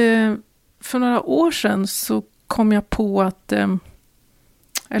faktiskt, för några år sedan så kom jag på att...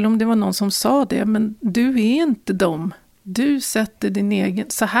 Eller om det var någon som sa det, men du är inte dem. Du sätter din egen...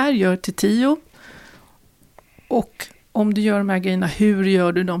 Så här gör till 10. Och om du gör de här grejerna, hur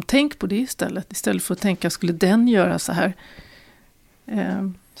gör du dem? Tänk på det istället. Istället för att tänka, skulle den göra så här?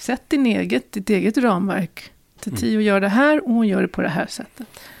 Sätt ditt eget ramverk. Till 10 gör det här och hon gör det på det här sättet.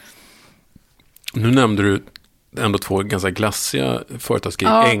 Nu nämnde du ändå 2 ganska glassiga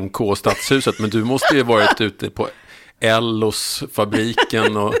företagsgrejer. Ja. NK och Stadshuset. Men du måste ju varit ute på... Ellos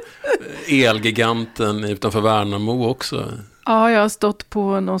fabriken och Elgiganten utanför Värnamo också. Ja, jag har stått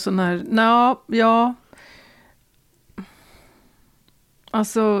på någon sån här... Ja.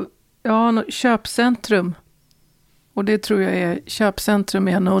 Alltså, ja, köpcentrum. Och det tror jag är, köpcentrum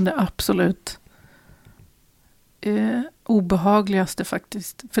är nog det absolut obehagligaste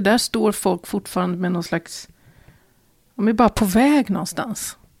faktiskt. För där står folk fortfarande med någon slags, de är bara på väg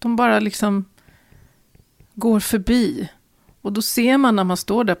någonstans. De bara liksom går förbi. Och då ser man när man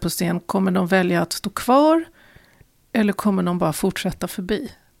står där på scen, kommer de välja att stå kvar eller kommer de bara fortsätta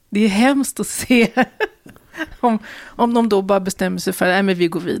förbi? Det är hemskt att se om de då bara bestämmer sig för att men vi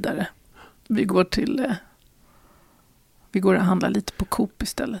går vidare. Vi går och handlar lite på Coop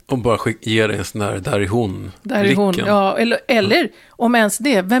istället. Och bara ger en sån där är hon. Där är hon, ja. Eller om ens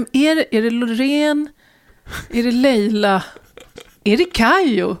det. Vem är det? Är det Loreen? Är det Leila? Är det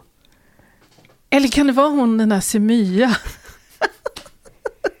Kajo? Eller kan det vara hon, den där Semya?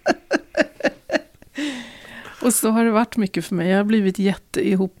 Och så har det varit mycket för mig. Jag har blivit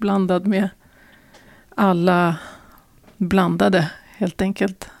ihopblandad med alla blandade, helt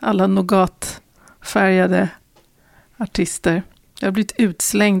enkelt. Alla nougatfärgade artister. Jag har blivit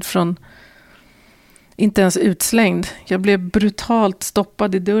utslängd från, inte ens utslängd. Jag blev brutalt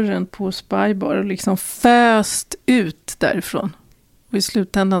stoppad i dörren på Spybar och liksom föst ut därifrån. Och i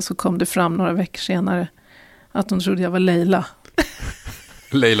slutändan så kom det fram några veckor senare att de trodde jag var Leila.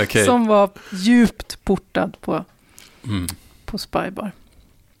 Leila K. Som var djupt portad på Spybar.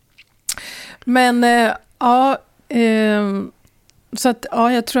 Men så att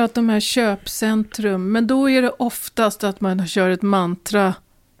jag tror att de här köpcentrum, men då är det oftast att man kör ett mantra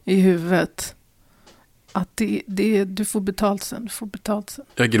i huvudet. Att du får betalt sen,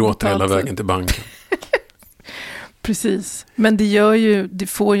 Jag gråter hela vägen till banken. Precis. Men det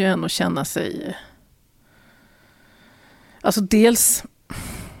får ju en att känna sig, alltså dels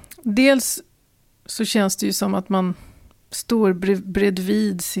så känns det ju som att man står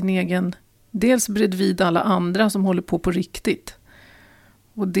bredvid sin egen, dels bredvid alla andra som håller på riktigt,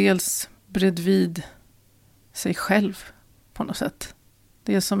 och dels bredvid sig själv på något sätt.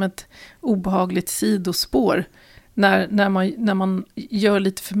 Det är som ett obehagligt sidospår när man gör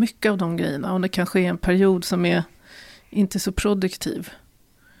lite för mycket av de grejerna, och det kanske är en period som är inte så produktiv.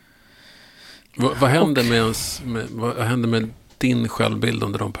 Vad händer med din självbild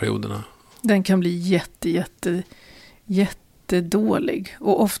under de perioderna? Den kan bli jättedålig.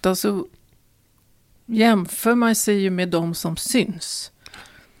 Och ofta så jämför man sig ju med de som syns.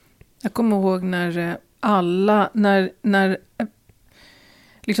 Jag kommer ihåg när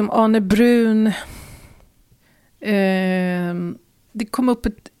liksom Arne Brun, det kom upp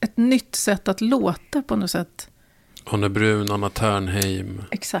ett nytt sätt att låta på något sätt. Arne Brun, Anna Ternheim.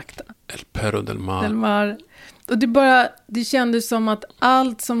 Exakt. El Perro del Mar. Och det kändes som att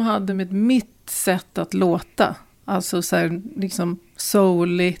allt som hade med mitt sätt att låta, alltså så här liksom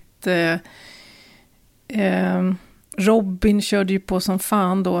souligt, Robin körde ju på som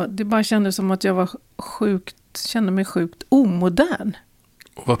fan då. Det bara kändes som att jag var kände mig sjukt omodern.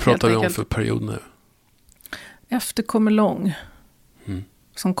 Och vad pratar vi om för period nu? Efter kommer Lång.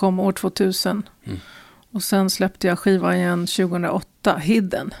 Som kom år 2000. Och sen släppte jag skiva igen 2008,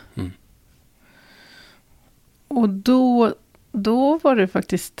 Hidden. Och då var det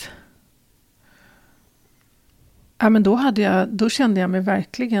faktiskt, men då kände jag mig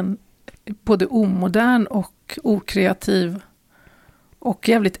verkligen både omodern och okreativ och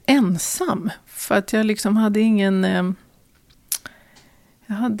jävligt ensam, för att jag liksom hade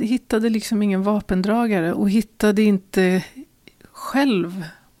hittade liksom ingen vapendragare och hittade inte själv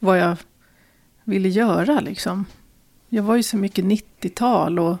vad jag ville göra liksom. Jag var ju så mycket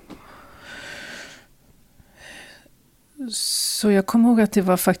 90-tal, och så jag kommer ihåg att det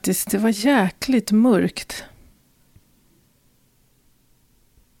var jäkligt mörkt.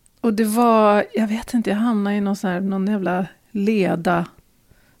 Och det var, jag vet inte, jag hamnade i någon jävla leda.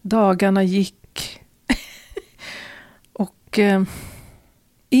 Dagarna gick. Och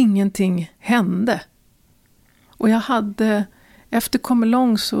ingenting hände. Och jag hade, efter Kommer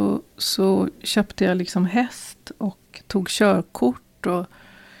Lång så köpte jag liksom häst och tog körkort och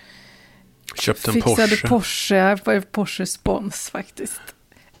köpte en fixade Porsche. Jag var Porsche-spons faktiskt.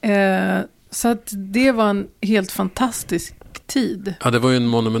 Så att det var en helt fantastisk tid. Ja, det var ju en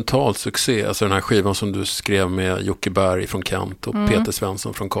monumental succé. Alltså den här skivan som du skrev med Jocke Berg från Kent och Peter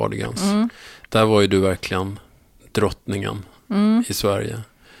Svensson från Cardigans. Där var ju du verkligen drottningen i Sverige.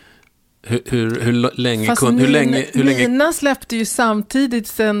 Hur länge Nina släppte ju samtidigt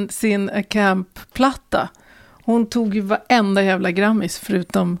sin Camp-platta. Hon tog ju varenda jävla Grammis,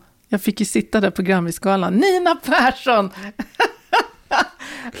 förutom jag fick ju sitta där på Grammisgalan. Nina Persson!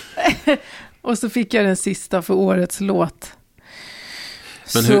 Och så fick jag den sista för årets låt.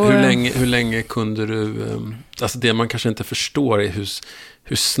 Men hur länge kunde du... Alltså det man kanske inte förstår är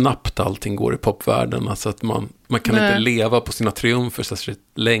hur snabbt allting går i popvärlden. Alltså att man kan inte leva på sina triumfer så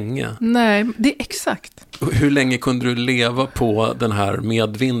länge. Nej, det är exakt. Hur länge kunde du leva på den här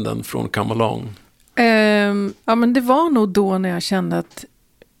medvinden från Come Along? Ja, men det var nog då när jag kände att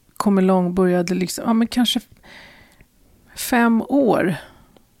Come Along började liksom... Ja, men kanske 5 år.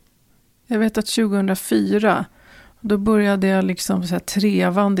 Jag vet att 2004... Då började jag liksom så här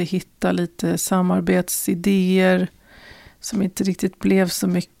trevande hitta lite samarbetsidéer som inte riktigt blev så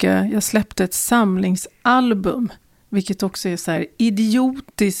mycket. Jag släppte ett samlingsalbum, vilket också är så här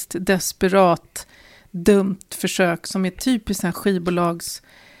idiotiskt, desperat, dumt försök som är typiskt här skivbolags...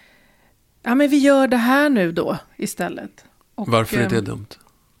 Ja, men vi gör det här nu då istället. Och, varför är det dumt?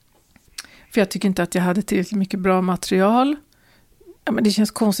 För jag tycker inte att jag hade tillräckligt mycket bra material. Ja, men det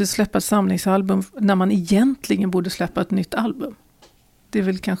känns konstigt att släppa ett samlingsalbum när man egentligen borde släppa ett nytt album. Det är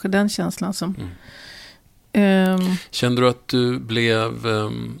väl kanske den känslan som... Kände du att du blev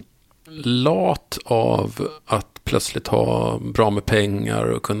lat av att plötsligt ha bra med pengar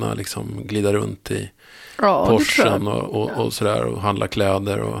och kunna liksom glida runt i Porschen och sådär och handla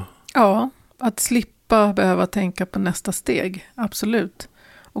kläder? Och... Ja, att slippa behöva tänka på nästa steg, absolut.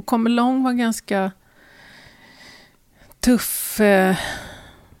 Och Come Along var ganska... tuff.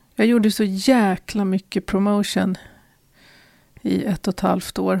 Jag gjorde så jäkla mycket promotion i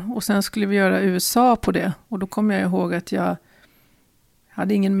 1,5 år. Och sen skulle vi göra USA på det. Och då kom jag ihåg att jag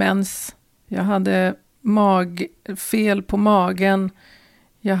hade ingen mens. Jag hade fel på magen.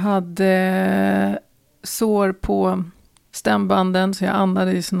 Jag hade sår på stämbanden så jag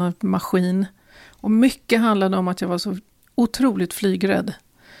andade i sån maskin. Och mycket handlade om att jag var så otroligt flygrädd.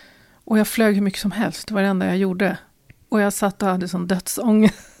 Och jag flög hur mycket som helst. Det var det enda jag gjorde. Och jag satt och hade sån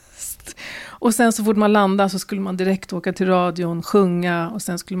dödsångest. Och sen så fort man landade så skulle man direkt åka till radion, sjunga. Och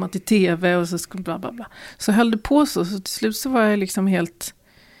sen skulle man till tv och så skulle bla bla bla. Så höll det på så till slut så var jag liksom helt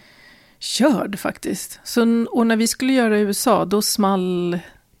körd faktiskt. Så, och när vi skulle göra i USA då small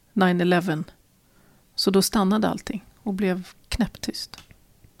 9/11. Så då stannade allting och blev knäpptyst.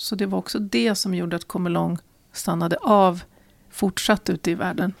 Så det var också det som gjorde att Come Along stannade av fortsatt ute i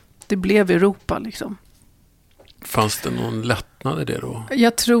världen. Det blev Europa liksom. Fanns det någon lättnad i det då?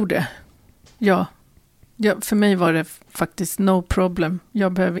 Jag tror det. Ja, för mig var det faktiskt no problem.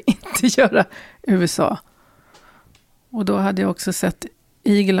 Jag behöver inte göra USA. Och då hade jag också sett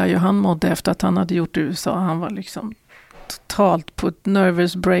Eagle-Eye hur han mådde efter att han hade gjort USA. Han var liksom totalt på ett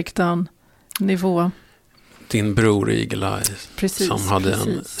nervous breakdown-nivå. Din bror Eagle-Eye som hade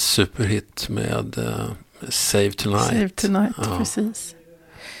en superhit med Save Tonight. Save Tonight, ja. Precis.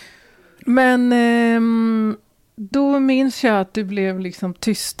 Men... Då minns jag att det blev liksom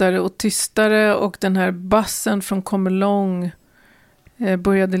tystare och tystare och den här bassen från Come Along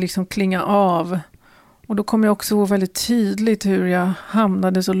började liksom klinga av. Och då kom jag också ihåg väldigt tydligt hur jag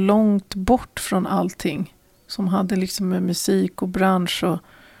hamnade så långt bort från allting som hade liksom med musik och bransch och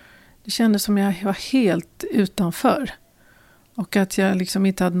det kändes som jag var helt utanför. Och att jag liksom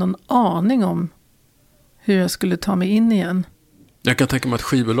inte hade någon aning om hur jag skulle ta mig in igen. Jag kan tänka mig att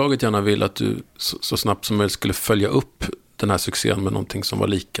skivbolaget gärna vill att du så snabbt som möjligt skulle följa upp den här succén med någonting som var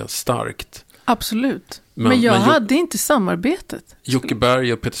lika starkt. Absolut. Men jag hade inte samarbetet. Jocke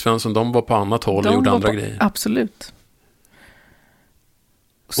Berg och Peter Svensson, de var på annat håll och gjorde andra grejer. Absolut.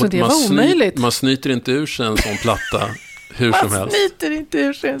 Så det var omöjligt. Man snyter inte ur sig en sån platta hur som helst. Man snyter inte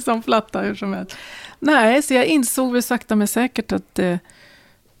ur sig en sån platta hur som helst. Nej, så jag insåg väl sakta men säkert att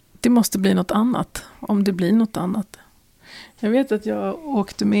det måste bli något annat. Om det blir något annat. Jag vet att jag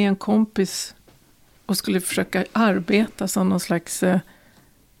åkte med en kompis och skulle försöka arbeta som någon slags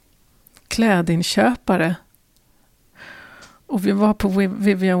klädinköpare. Och vi var på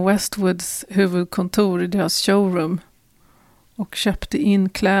Vivienne Westwoods huvudkontor i deras showroom och köpte in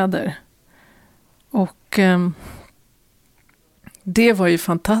kläder. Och det var ju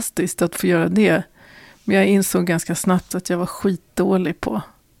fantastiskt att få göra det. Men jag insåg ganska snabbt att jag var skitdålig på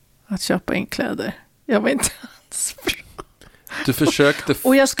att köpa in kläder. Jag var inte alls bra. Du försökte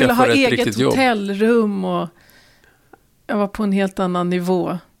och jag skulle ha eget hotellrum och jag var på en helt annan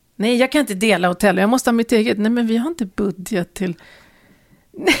nivå. Nej, jag kan inte dela hotell. Jag måste ha mitt eget. Nej, men vi har inte budget till...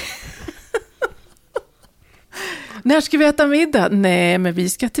 När ska vi äta middag? Nej, men vi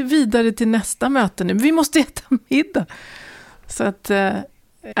ska vidare till nästa möte nu. Men vi måste äta middag. Så att,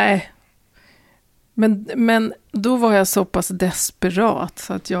 nej. Men då var jag så pass desperat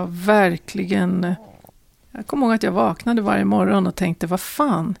så att jag verkligen... Jag kommer ihåg att jag vaknade varje morgon och tänkte, vad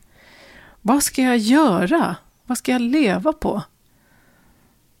fan? Vad ska jag göra? Vad ska jag leva på?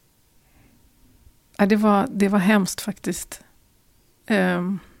 Det var hemskt faktiskt.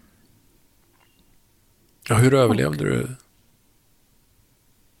 Ja, hur överlevde du?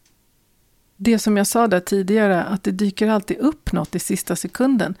 Det som jag sa där tidigare, att det dyker alltid upp något i sista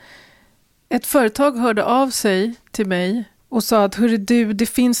sekunden. Ett företag hörde av sig till mig och sa att hörru du, det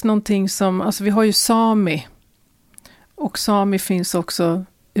finns någonting som, alltså vi har ju Sami. Och Sami finns också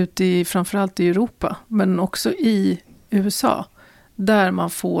ute i, framförallt i Europa, men också i USA. Där man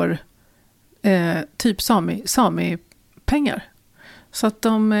får typ Sami-pengar. Så att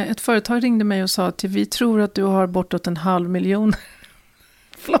ett företag ringde mig och sa att vi tror att du har bortåt 500 000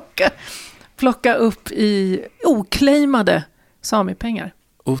 plocka upp i oclaimade Sami-pengar.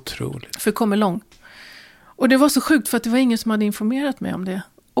 Otroligt. För kommer lång. Och det var så sjukt för att det var ingen som hade informerat mig om det.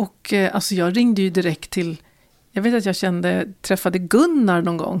 Och alltså jag ringde ju direkt till, jag vet att jag träffade Gunnar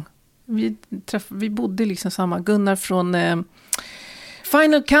någon gång. Vi bodde liksom samma, Gunnar från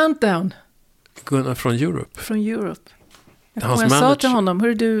Final Countdown. Gunnar från Europe. Från Europe. Jag sa till honom,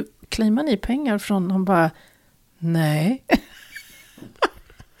 hur du claimar ni pengar från? Han bara, nej.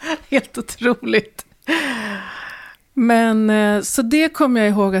 Helt otroligt. Men så det kommer jag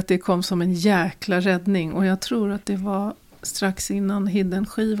ihåg att det kom som en jäkla räddning. Och jag tror att det var strax innan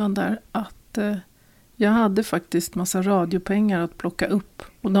Hidden-skivan där att jag hade faktiskt massa radiopengar att plocka upp.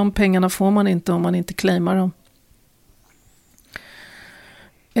 Och de pengarna får man inte om man inte claimar dem.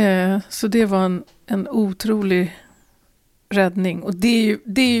 Så det var en otrolig räddning. Och det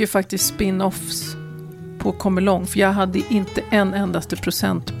är ju faktiskt spin-offs på Comelong. För jag hade inte en endaste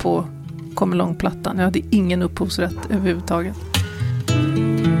procent på Comelong-plattan. Jag hade ingen upphovsrätt överhuvudtaget.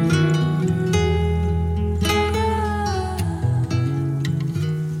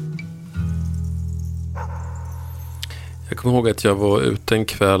 Jag kommer ihåg att jag var ute en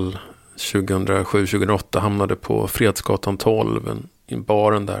kväll 2007-2008, hamnade på Fredsgatan 12 i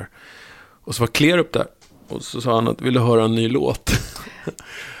baren där. Och så var Clear upp där. Och så sa han att ville höra en ny låt.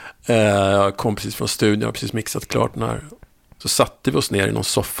 Jag kom precis från studion, jag har precis mixat klart den här. Så satte vi oss ner i någon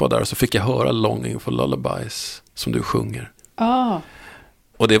soffa där och så fick jag höra Longing for Lullabies som du sjunger.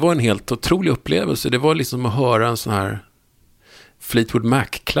 Och det var en helt otrolig upplevelse. Det var liksom att höra en sån här Fleetwood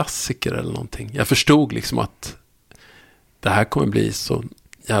Mac-klassiker eller någonting. Jag förstod liksom att det här kommer bli så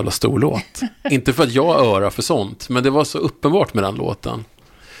jävla stor låt. Inte för att jag örar för sånt, men det var så uppenbart med den låten.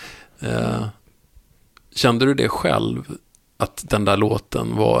 Kände du det själv? Att den där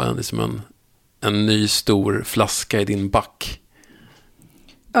låten var liksom en ny stor flaska i din back?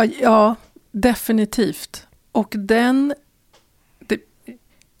 Ja, definitivt. Och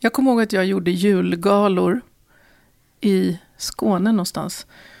jag kommer ihåg att jag gjorde julgalor i Skåne någonstans.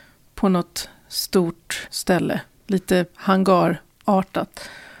 På något stort ställe. Lite hangarartat.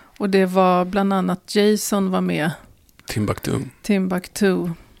 Och det var bland annat Jason var med. Timbuktu.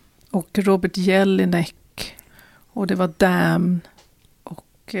 Och Robert Jelinek. Och det var Damn.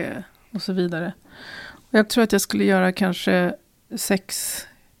 Och så vidare. Och jag tror att jag skulle göra kanske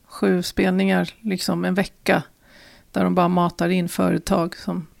 6-7 spelningar. Liksom en vecka. Där de bara matar in företag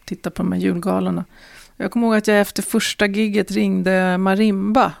som tittar på de här julgalorna. Jag kommer ihåg att jag efter första gigget ringde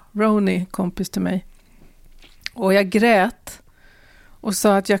Marimba. Ronny, kompis till mig. Och jag grät. Och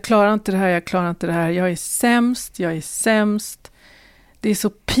sa att jag klarar inte det här. Jag är sämst. Det är så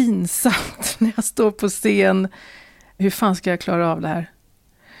pinsamt när jag står på scen. Hur fan ska jag klara av det här?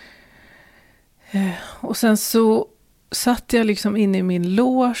 Och sen så satt jag liksom inne i min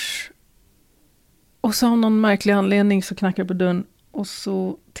loge. Och så av någon märklig anledning så knackar jag på dörren. Och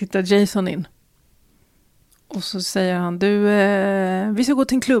så tittar Jason in. Och så säger han, du, vi ska gå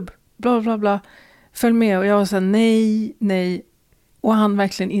till en klubb. Bla bla bla. Följ med. Och jag var så här, nej. Och han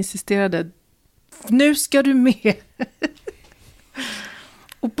verkligen insisterade. Nu ska du med.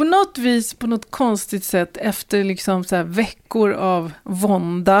 Och på något vis, på något konstigt sätt, efter liksom så här veckor av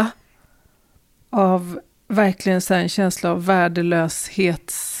vånda, av verkligen så här en känsla av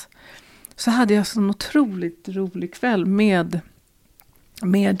värdelöshet, så hade jag så en otroligt rolig kväll med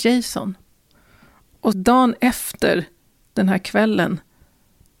Jason. Och dagen efter den här kvällen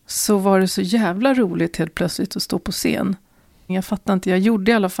så var det så jävla roligt helt plötsligt att stå på scen. Jag fattar inte, jag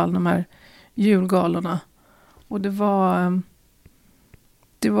gjorde i alla fall de här julgalorna. Och det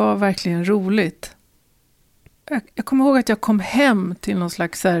var verkligen roligt. Jag kommer ihåg att jag kom hem till någon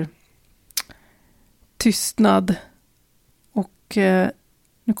slags här tystnad. Och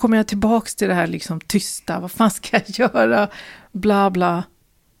nu kommer jag tillbaks till det här liksom tysta. Vad fan ska jag göra? Bla bla.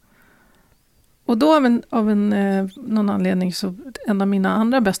 Och då av någon anledning så en av mina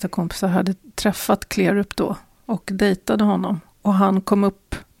andra bästa kompisar hade träffat Clearup då. Och dejtade honom. Och han kom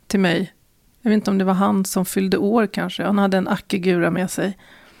upp till mig. Jag vet inte om det var han som fyllde år kanske. Han hade en akigura med sig.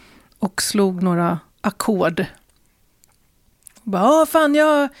 Och slog några ackord. Bara, fan,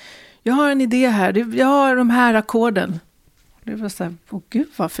 jag har en idé här. Jag har de här ackorden. Det var så här, åh gud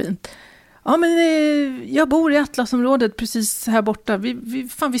vad fint. Ja, men jag bor i Atlasområdet precis här borta. Vi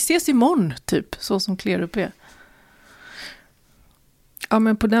ses imorgon, typ. Så som Klerup är. Ja,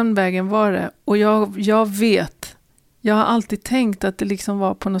 men på den vägen var det. Och jag vet. Jag har alltid tänkt att det liksom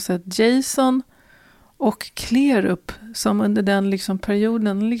var på något sätt Jason och Klerup som under den liksom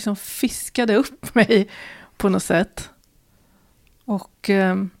perioden liksom fiskade upp mig på något sätt. Och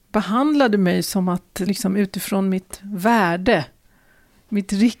behandlade mig som att liksom utifrån mitt värde,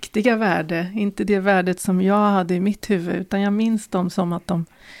 mitt riktiga värde, inte det värdet som jag hade i mitt huvud, utan jag minns dem som att de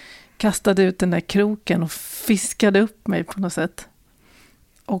kastade ut den där kroken och fiskade upp mig på något sätt.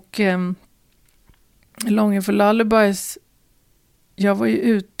 Och Longing for Lullabies, jag var ju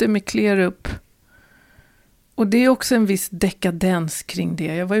ute med Klerup, och det är också en viss dekadens kring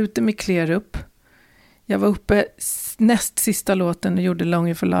det. Jag var ute med Klerup. Jag var uppe näst sista låten och gjorde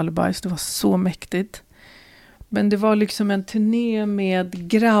Longing for Lullabies. Det var så mäktigt. Men det var liksom en turné med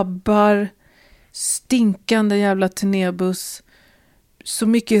grabbar, stinkande jävla turnébuss, så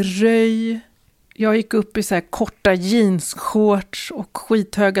mycket röj. Jag gick upp i så här korta jeansshorts och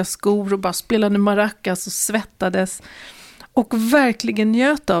skithöga skor och bara spelade maracas och svettades. Och verkligen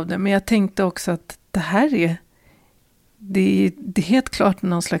njöt av det. Men jag tänkte också att det här det är helt klart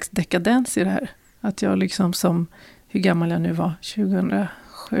någon slags dekadens i det här. Att jag liksom som, hur gammal jag nu var,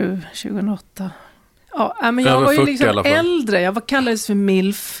 2007, 2008. Ja, men jag var ju liksom äldre. Jag kallades för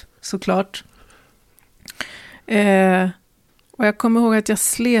MILF, såklart. Och jag kommer ihåg att jag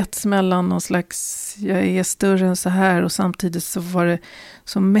slets mellan någon slags, jag är större än så här, och samtidigt så var det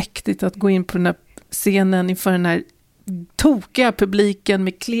så mäktigt att gå in på den här scenen inför den här tokiga publiken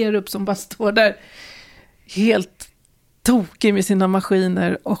med Klerup som bara står där helt tokig med sina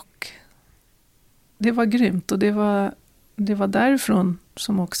maskiner, och det var grymt. Och det var därifrån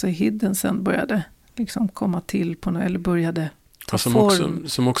som också Hidden sen började liksom komma till på något, eller började ta form.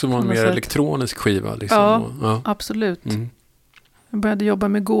 Som också var en mer elektronisk skiva. Liksom. Ja, absolut. Jag började jobba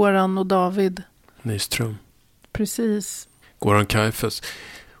med Goran och David Nyström. Precis. Goran Kaifes.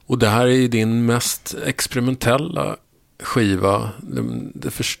 Och det här är ju din mest experimentella skiva.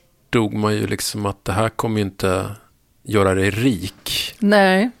 Det förstod man ju liksom att det här kommer inte göra dig rik.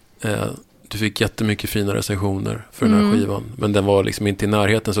 Nej. Du fick jättemycket fina recensioner för den här skivan. Men den var liksom inte i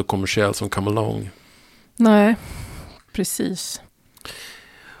närheten så kommersiell som Come Along. Nej, precis.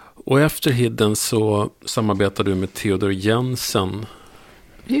 Och efter Hidden så samarbetade du med Theodor Jensen.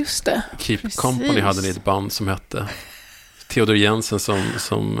 Just det. Keep Company hade ni ett band som hette. Theodor Jensen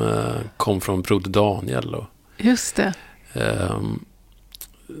som kom från Broder Daniel. Och, just det.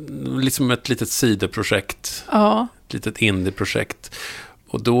 Liksom ett litet sidoprojekt. Ja. Ett litet indieprojekt.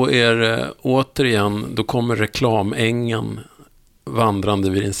 Och då är det återigen, då kommer reklamängen vandrande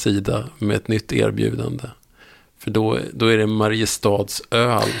vid din sida med ett nytt erbjudande. För då är det Mariestads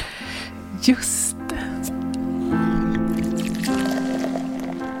öl. Just det.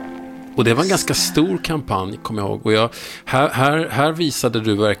 Och det var en ganska stor kampanj, kommer jag ihåg. Och här visade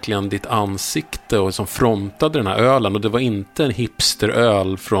du verkligen ditt ansikte och som frontade den här ölen. Och det var inte en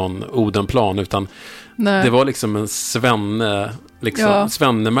hipsteröl från Odenplan, utan det var liksom en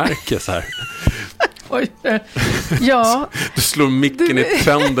svennemärke så här. Oj. Ja. Du slår micken i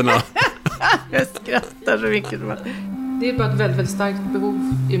tänderna. Jag skrattar så mycket. Det är bara ett väldigt, väldigt starkt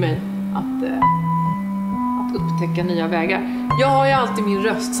behov i mig att upptäcka nya vägar. Jag har ju alltid min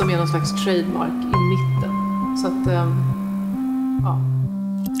röst som är någon slags trademark i mitten. Så att,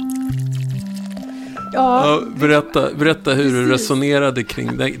 ja. Berätta hur du resonerade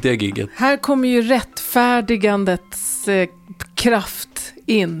kring det giget. Här kommer ju rättfärdigandets kraft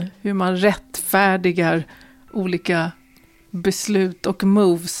in. Hur man rättfärdigar olika beslut och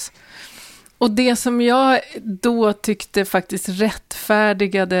moves. Och det som jag då tyckte faktiskt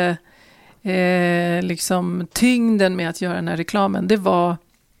rättfärdigade liksom tyngden med att göra den här reklamen, det var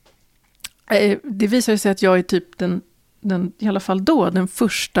det visade sig att jag är typ den i alla fall då, den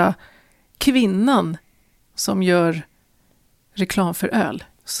första kvinnan som gör reklam för öl.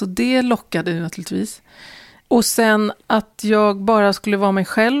 Så det lockade naturligtvis. Och sen att jag bara skulle vara mig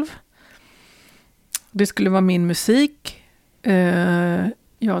själv. Det skulle vara min musik.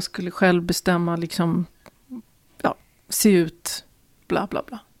 Jag skulle själv bestämma liksom, se ut, bla bla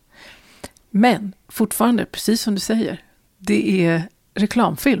bla. Men fortfarande, precis som du säger, det är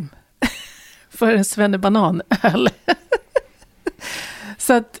reklamfilm för en svennebananöl.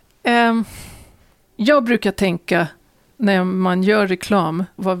 Så att jag brukar tänka när man gör reklam,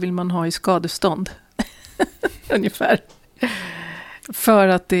 vad vill man ha i skadestånd? Ungefär. För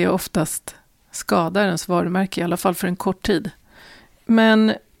att det oftast skadar ens varumärke, i alla fall för en kort tid.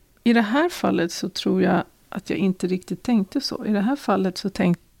 Men i det här fallet så tror jag att jag inte riktigt tänkte så. I det här fallet så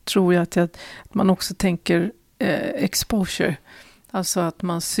tror jag att man också tänker exposure. Alltså att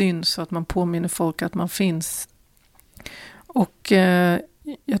man syns och att man påminner folk att man finns. Och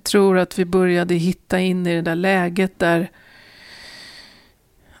jag tror att vi började hitta in i det där läget där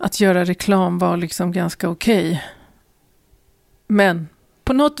att göra reklam var liksom ganska okej. Men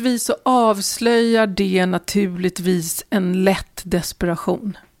på något vis så avslöjar det naturligtvis en lätt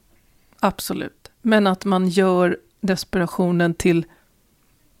desperation. Absolut. Men att man gör desperationen till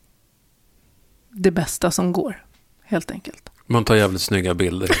det bästa som går. Helt enkelt. Man tar jävligt snygga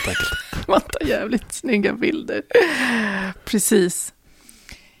bilder helt enkelt. Man tar jävligt snygga bilder. Precis.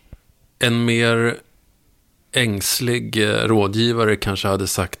 En mer ängslig rådgivare kanske hade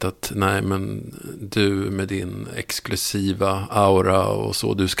sagt att nej, men du med din exklusiva aura och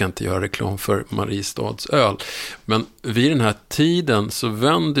så, du ska inte göra reklam för Mariestads öl. Men vid den här tiden så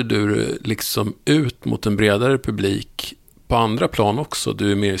vänder du liksom ut mot en bredare publik på andra plan också.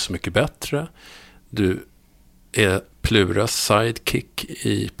 Du är mer Så mycket bättre. Du är Pluras sidekick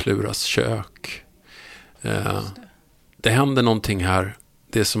i Pluras kök. Det händer någonting här.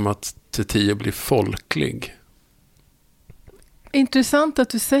 Det är som att Tio blir folklig. Intressant att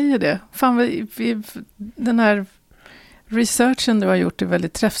du säger det. Fan, den här researchen du har gjort är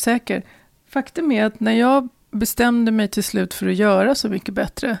väldigt träffsäker. Faktum är att när jag bestämde mig till slut för att göra Så mycket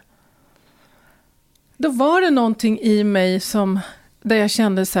bättre, då var det någonting i mig där jag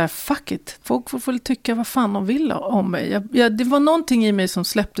kände så här, fuck it. Folk får tycka vad fan de vill om mig. Det var någonting i mig som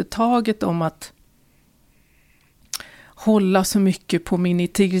släppte taget om att hålla så mycket på min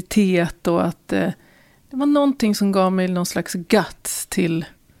integritet och att det var någonting som gav mig någon slags guts till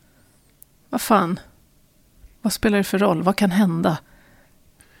vad spelar det för roll? Vad kan hända?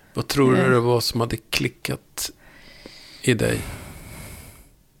 Vad tror du det var som hade klickat i dig?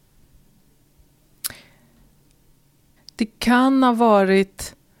 Det kan ha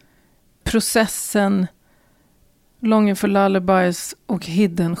varit processen Longing for Lullabies och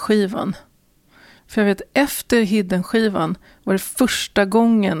Hidden-skivan. För jag vet, efter Hidden-skivan var det första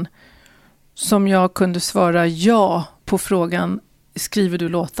gången som jag kunde svara ja på frågan, skriver du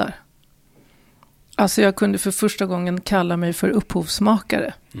låtar? Alltså jag kunde för första gången kalla mig för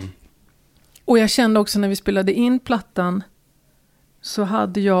upphovsmakare. Mm. Och jag kände också när vi spelade in plattan så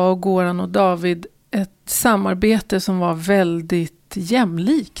hade jag och Goran och David ett samarbete som var väldigt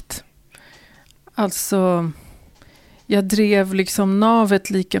jämlikt. Alltså jag drev liksom navet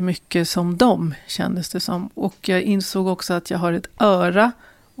lika mycket som dem, kändes det som. Och jag insåg också att jag har ett öra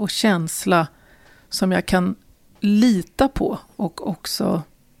och känsla som jag kan lita på och också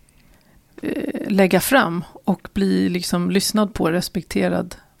lägga fram och bli liksom lyssnad på,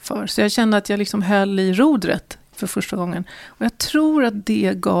 respekterad för. Så jag kände att jag liksom höll i rodret för första gången. Och jag tror att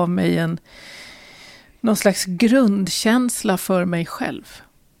det gav mig någon slags grundkänsla för mig själv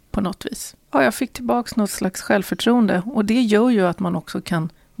på något vis. Ja, jag fick tillbaka något slags självförtroende och det gör ju att man också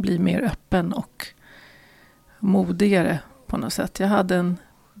kan bli mer öppen och modigare på något sätt. Jag hade en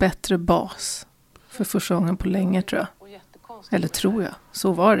bättre bas för första gången på länge, tror jag. Eller tror jag,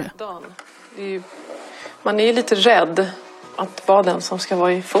 så var det. Man är ju lite rädd att vara den som ska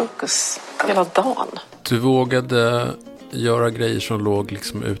vara i fokus hela dagen. Du vågade göra grejer som låg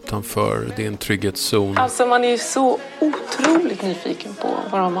liksom utanför din trygghetszon. Alltså man är ju så otroligt nyfiken på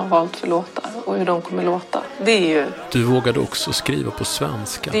vad de har valt för låtar och hur de kommer låta. Det är ju... Du vågade också skriva på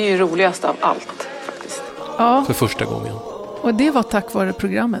svenska. Det är ju roligast av allt faktiskt. Ja. För första gången. Och det var tack vare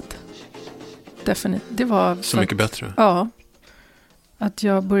programmet. Definitivt. Det var Så mycket bättre. Ja. Att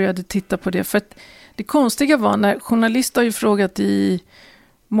jag började titta på det. För att det konstiga var när journalister har ju frågat i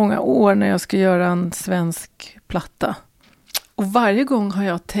många år när jag ska göra en svensk platta. Och varje gång har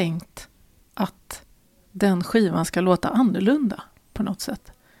jag tänkt att den skivan ska låta annorlunda på något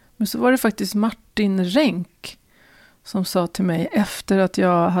sätt. Men så var det faktiskt Martin Renck som sa till mig efter att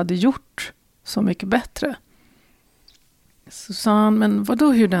jag hade gjort Så mycket bättre. Så sa han, men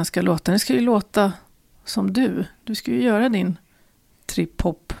vadå hur den ska låta? Den ska ju låta som du. Du ska ju göra din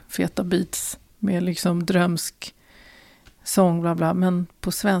trip-hop, feta beats med liksom drömsk sång, bla bla, men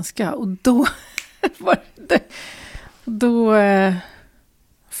på svenska. Och då var det... Då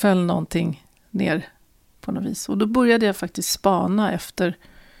föll någonting ner på något vis. Och då började jag faktiskt spana efter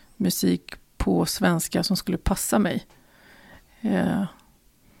musik på svenska som skulle passa mig.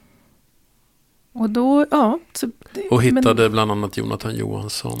 Och då, ja. Och hittade bland annat Jonathan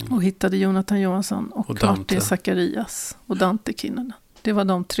Johansson. Och hittade Jonathan Johansson och Martin Zacharias och Dante Kinnunen. Det var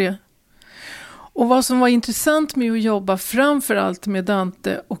de tre. Och vad som var intressant med att jobba framförallt med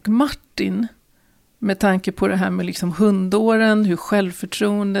Dante och Martin Med tanke på det här med liksom hundåren, hur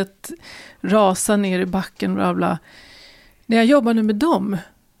självförtroendet rasar ner i backen, bla bla. När jag jobbade med dem,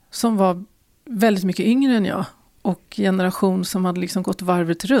 som var väldigt mycket yngre än jag, och generation som hade liksom gått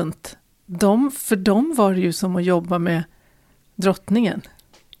varvet runt, för dem var det ju som att jobba med drottningen.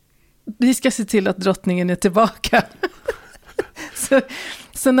 Vi ska se till att drottningen är tillbaka.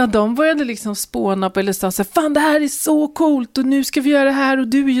 Så när de började liksom spåna på eller sa så här, fan det här är så coolt och nu ska vi göra det här och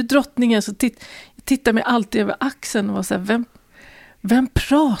du är ju drottningen, så tittade mig alltid över axeln och var så här, vem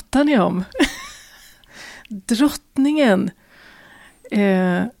pratar ni om? Drottningen.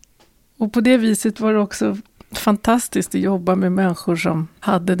 Och på det viset var det också fantastiskt att jobba med människor som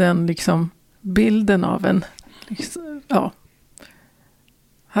hade den liksom bilden av en, liksom, ja.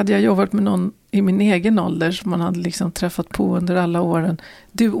 Hade jag jobbat med någon i min egen ålder som man hade liksom träffat på under alla åren.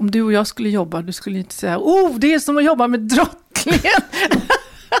 Om du och jag skulle jobba, du skulle inte säga, det är som att jobba med drottningen.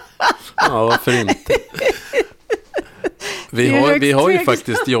 Ja, varför inte? Vi har ju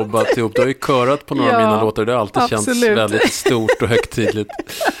faktiskt jobbat ihop. Du har ju körat på några av mina låtar. Det har alltid känts väldigt stort och högtidligt.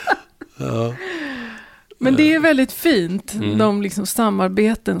 Ja. Men det är väldigt fint. De liksom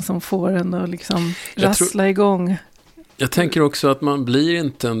samarbeten som får en att liksom rassla igång. Jag tänker också att man blir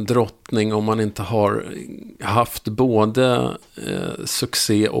inte en drottning om man inte har haft både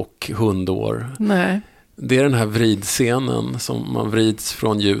succé och hundår. Nej. Det är den här vridscenen som man vrids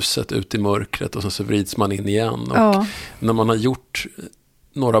från ljuset ut i mörkret och så vrids man in igen. Och när man har gjort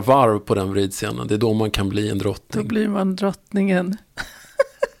några varv på den vridscenen, det är då man kan bli en drottning. Då blir man drottningen.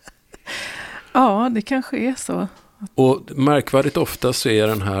 Ja, det kanske är så. Och märkvärdigt ofta så är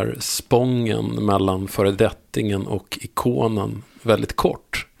den här spången mellan föredettingen och ikonen väldigt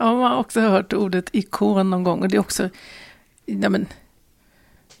kort. Ja, man har också hört ordet ikon någon gång och det är också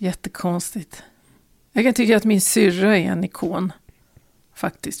jättekonstigt. Jag kan tycka att min syrra är en ikon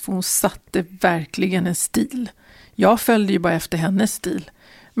faktiskt, för hon satte verkligen en stil. Jag följde ju bara efter hennes stil.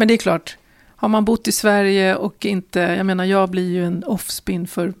 Men det är klart, har man bott i Sverige och inte, jag blir ju en offspin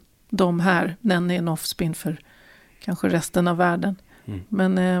för de här, den är en offspin för kanske resten av världen.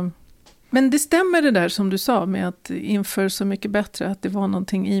 Men det stämmer det där som du sa med att inför Så mycket bättre, att det var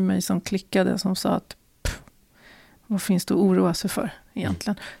någonting i mig som klickade som sa att vad finns det att oroa sig för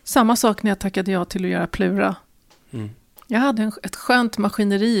egentligen? Samma sak när jag tackade ja till att göra Plura. Jag hade ett skönt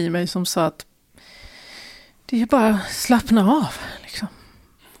maskineri i mig som sa att det är bara slappna av. Liksom.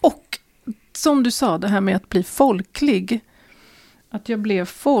 Och som du sa, det här med att bli folklig. Att jag blev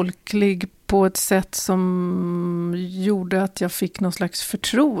folklig på ett sätt som gjorde att jag fick någon slags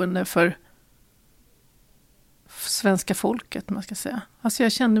förtroende för svenska folket, man ska säga. Alltså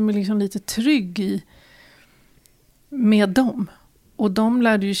jag kände mig liksom lite trygg med dem. Och de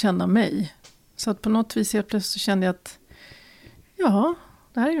lärde ju känna mig. Så att på något vis helt plötsligt så kände jag att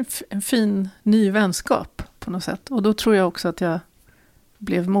det här är en fin ny vänskap på något sätt. Och då tror jag också att jag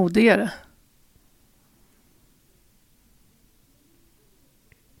blev modigare.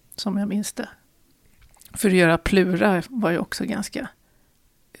 Som jag minns det. För att göra Plura var ju också ganska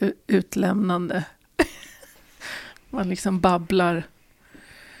utlämnande. Man liksom babblar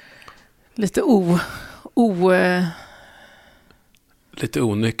lite lite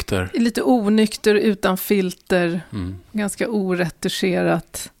onykter. Lite onykter, utan filter. Ganska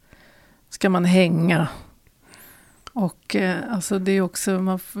oretuscherat. Ska man hänga. Och alltså det är också,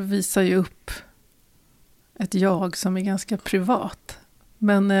 man visar ju upp ett jag som är ganska privat.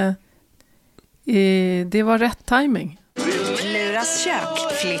 Men det var rätt timing. Pluras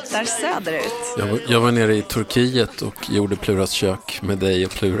kök flyttar söderut. Jag var nere i Turkiet och gjorde Pluras kök med dig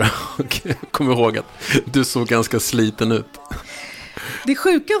och Plura. Och jag kommer ihåg att du såg ganska sliten ut. Det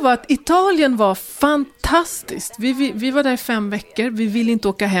sjuka var att Italien var fantastiskt. Vi var där i 5 veckor. Vi ville inte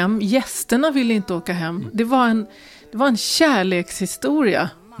åka hem. Gästerna ville inte åka hem. Det var en kärlekshistoria.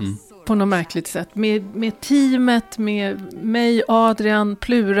 På något märkligt sätt. Med teamet, med mig, Adrian,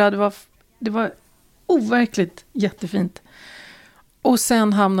 Plura. Det var overkligt jättefint. Och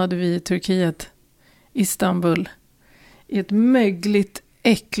sen hamnade vi i Turkiet, Istanbul. I ett mögligt,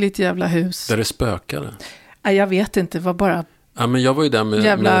 äckligt jävla hus. Där det spökade. Nej, jag vet inte, det var bara... Ja, men jag var ju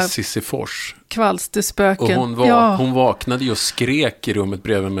där med Sissi Fors. Kvalsterspöken. Och hon vaknade ju och skrek i rummet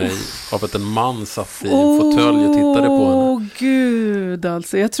bredvid mig av att en man satt i en fåtölj och tittade på henne. Åh gud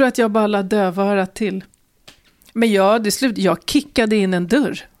alltså. Jag tror att jag bara lade dövörat till. Men jag kickade in en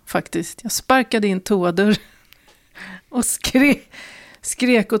dörr faktiskt. Jag sparkade in toadörr och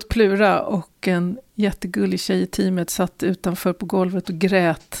skrek åt Plura, och en jättegullig tjej i teamet satt utanför på golvet och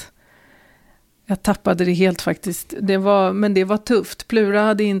grät. Jag tappade det helt faktiskt. Men det var tufft. Plura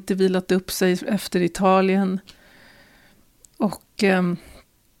hade inte vilat upp sig efter Italien. Och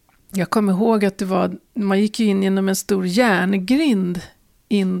Jag kommer ihåg att man gick in genom en stor järngrind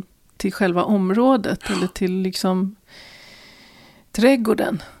in till själva området eller till liksom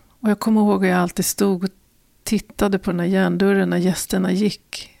trädgården. Och jag kommer ihåg att jag alltid stod och tittade på den här järndörren när gästerna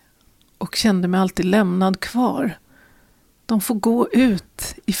gick och kände mig alltid lämnad kvar. De får gå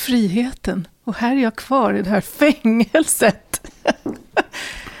ut i friheten och här är jag kvar i det här fängelset.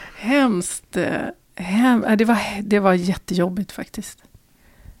 Hemskt. Det var jättejobbigt faktiskt.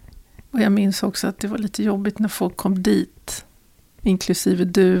 Och jag minns också att det var lite jobbigt när folk kom dit. Inklusive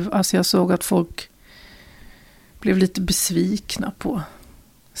du. Alltså jag såg att folk blev lite besvikna på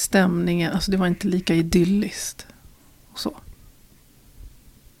stämningen. Alltså det var inte lika idylliskt. Och så.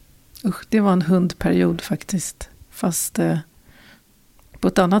 Usch, det var en hundperiod faktiskt. Fast på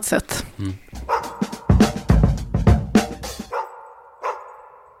ett annat sätt. Mm. –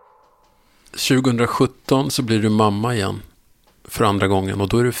 2017 så blir du mamma igen. För andra gången. Och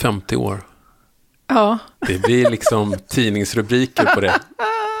då är du 50 år. Ja. Det blir liksom tidningsrubriker på det.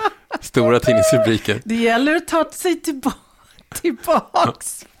 Stora tidningsrubriker. Det gäller att ta sig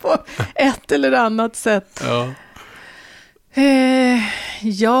tillbaks på ett eller annat sätt. Ja.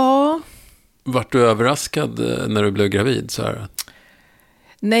 Ja. Vart du överraskad när du blev gravid så här?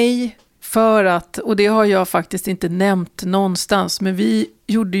 Nej, för att, och det har jag faktiskt inte nämnt någonstans, men vi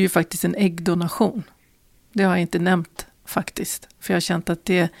gjorde ju faktiskt en äggdonation. Det har jag inte nämnt faktiskt, för jag har känt att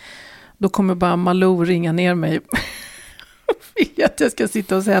då kommer bara Malou ringa ner mig. Att jag ska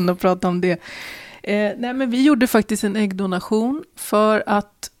sitta hos henne och prata om det. Nej, men vi gjorde faktiskt en äggdonation för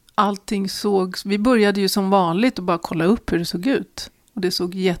att allting vi började ju som vanligt och bara kolla upp hur det såg ut. Och det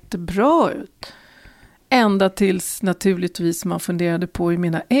såg jättebra ut. Ända tills naturligtvis man funderade på hur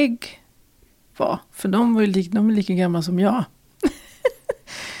mina ägg var. För de är lika gamla som jag.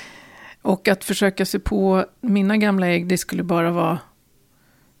 Och att försöka se på mina gamla ägg, det skulle bara vara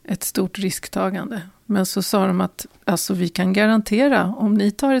ett stort risktagande. Men så sa de att alltså, vi kan garantera om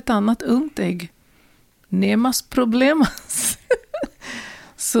ni tar ett annat ungt ägg, nemas problemas.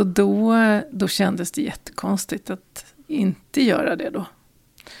 Så då kändes det jättekonstigt att inte göra det då.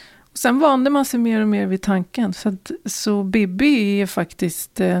 Och sen vande man sig mer och mer vid tanken. Så Bibi är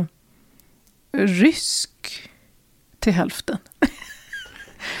faktiskt rysk till hälften.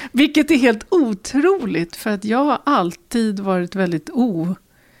 Vilket är helt otroligt, för att jag har alltid varit väldigt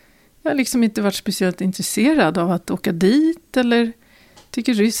jag har liksom inte varit speciellt intresserad av att åka dit, eller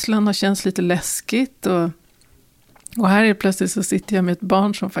tycker Ryssland har känts lite läskigt, och här är plötsligt så sitter jag med ett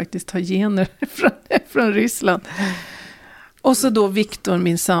barn som faktiskt har gener från Ryssland. Och så då Viktor,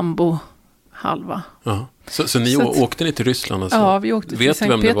 min sambo, halva. Ja. Så ni åkte ni till Ryssland? Alltså? Ja, vi åkte till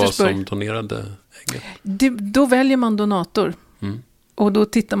Sankt Petersburg. Vet du vem det var som donerade ägget? Då väljer man donator. Mm. Och då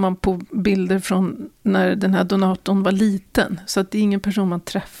tittar man på bilder från när den här donatorn var liten. Så att det är ingen person man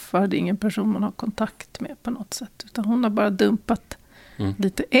träffar, det är ingen person man har kontakt med på något sätt. Utan hon har bara dumpat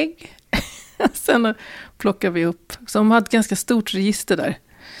lite ägg. Sen plockar vi upp. Så de hade ett ganska stort register där.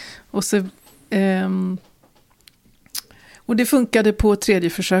 Och så... och det funkade på 3:e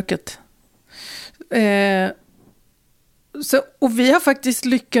försöket. Och vi har faktiskt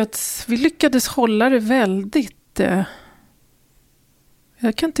lyckades hålla det väldigt...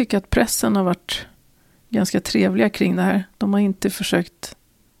 jag kan tycka att pressen har varit ganska trevliga kring det här. De har inte försökt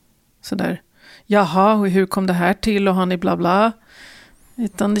sådär, jaha, och hur kom det här till och har ni bla bla.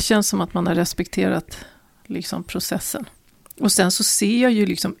 Utan det känns som att man har respekterat liksom processen. Och sen så ser jag ju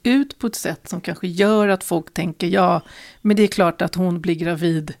liksom ut på ett sätt som kanske gör att folk tänker, ja, men det är klart att hon blir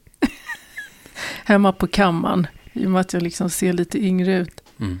gravid hemma på kammaren. I och med att jag liksom ser lite yngre ut.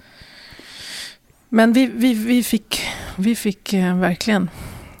 Mm. Men vi fick verkligen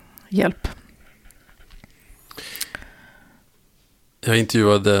hjälp. Jag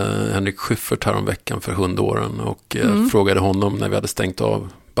intervjuade Henrik Schyffert här om veckan för 100 åren och frågade honom när vi hade stängt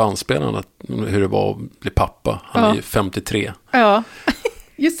av bandspelaren hur det var att bli pappa. Han är ju 53. Ja,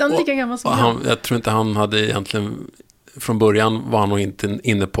 just han lika gammal som jag. Jag tror inte han hade egentligen, från början var han nog inte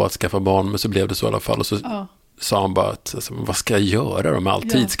inne på att skaffa barn, men så blev det så i alla fall. Och så sa han bara att, alltså, vad ska jag göra med all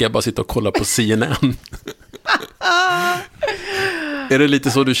tid? Ska jag bara sitta och kolla på CNN? Är det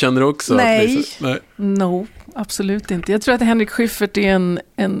lite så du känner också? Nej. No, absolut inte. Jag tror att Henrik Schyffert är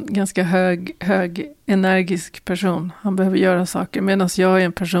en ganska hög energisk person. Han behöver göra saker, medan jag är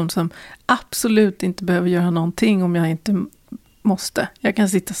en person som absolut inte behöver göra någonting om jag inte måste. Jag kan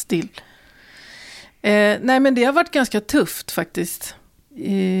sitta still. Nej, men det har varit ganska tufft faktiskt.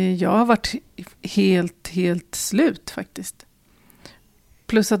 Jag har varit helt slut faktiskt.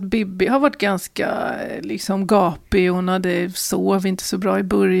 Plus att Bibi har varit ganska liksom gapig. Hon sov inte så bra i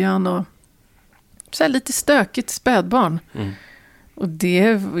början. Och så här lite stökigt spädbarn. Mm. Och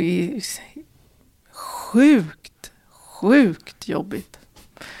det var sjukt jobbigt.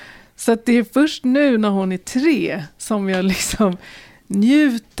 Så att det är först nu när hon är 3 som jag liksom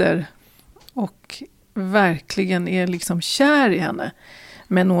njuter och verkligen är liksom kär i henne.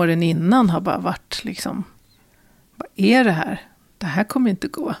 Men åren innan har bara varit liksom, vad är det här? Det här kommer inte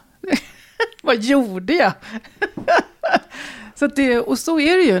gå. Vad gjorde jag? Så att och så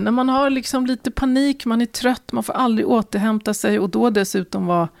är det ju. När man har liksom lite panik, man är trött, man får aldrig återhämta sig. Och då dessutom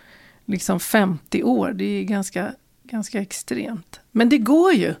var liksom 50 år. Det är ganska extremt. Men det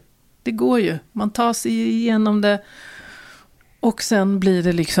går ju. Det går ju. Man tar sig igenom det. Och sen blir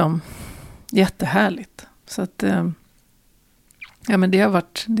det liksom jättehärligt. Så att ja, men det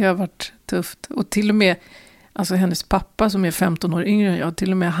har varit tufft. Och till och med alltså hennes pappa som är 15 år yngre än jag,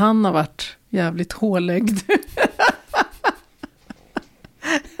 till och med han har varit jävligt håläggd.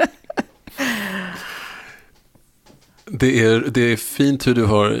 Det är fint hur du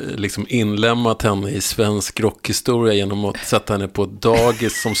har liksom inlämnat henne i svensk rockhistoria genom att sätta henne på ett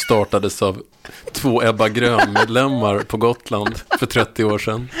dagis som startades av 2 Ebba Grön-medlemmar på Gotland för 30 år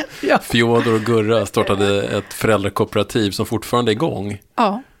sedan. Ja. Fjodor och Gurra startade ett föräldrakooperativ som fortfarande är igång.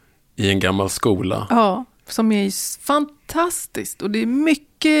 Ja. I en gammal skola. Ja, som är fantastiskt. Och det är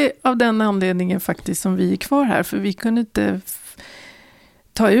mycket av den anledningen faktiskt som vi är kvar här. För vi kunde inte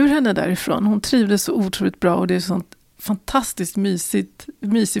ta ur henne därifrån. Hon trivdes så otroligt bra och det är sånt fantastiskt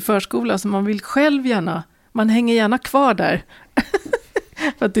mysig förskola som man vill själv gärna, man hänger gärna kvar där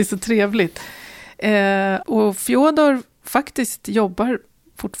för att det är så trevligt. Och Fjodor faktiskt jobbar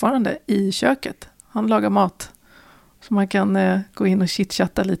fortfarande i köket. Han lagar mat. Så man kan gå in och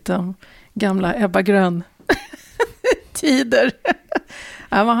chitchatta lite om gamla Ebba Grön tider.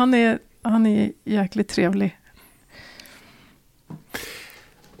 Ja, men han är jäkligt trevlig.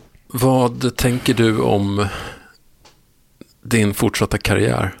 Vad tänker du om din fortsatta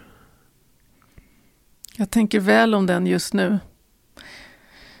karriär? Jag tänker väl om den just nu.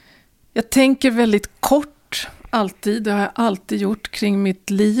 Jag tänker väldigt kort alltid. Det har jag alltid gjort kring mitt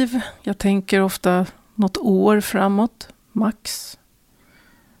liv. Jag tänker ofta något år framåt, max.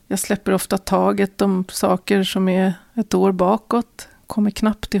 Jag släpper ofta taget om saker som är ett år bakåt. Kommer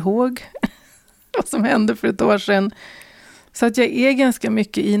knappt ihåg vad som hände för ett år sedan. Så att jag är ganska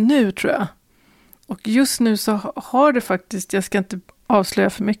mycket i nu, tror jag. Och just nu så har det faktiskt, jag ska inte avslöja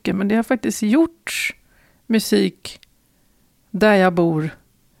för mycket, men det har faktiskt gjorts musik där jag bor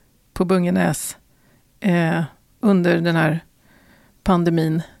på Bungenäs under den här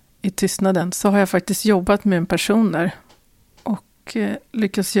pandemin i tystnaden. Så har jag faktiskt jobbat med en person där och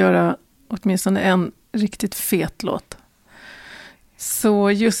lyckats göra åtminstone en riktigt fet låt.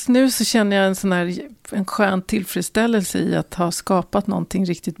 Så just nu så känner jag en skön tillfredsställelse i att ha skapat någonting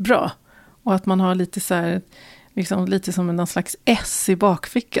riktigt bra. Och att man har lite så här, liksom lite som någon slags S i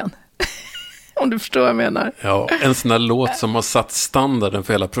bakfickan. Om du förstår vad jag menar. Ja, en sån här låt som har satt standarden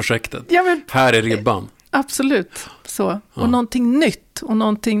för hela projektet. Ja, men, här är ribban. Absolut, så. Ja. Och någonting nytt. Och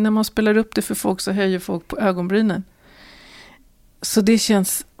någonting, när man spelar upp det för folk så höjer folk på ögonbrynen. Så det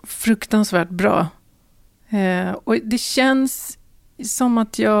känns fruktansvärt bra. Och det känns som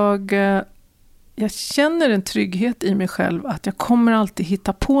att jag känner en trygghet i mig själv att jag kommer alltid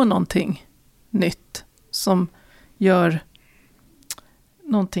hitta på någonting nytt som gör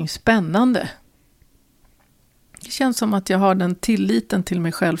någonting spännande. Det känns som att jag har den tilliten till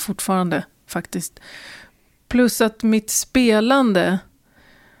mig själv fortfarande faktiskt. Plus att mitt spelande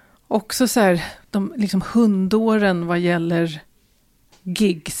också så här, de liksom hundåren vad gäller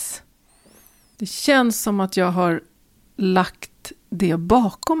gigs. Det känns som att jag har lagt det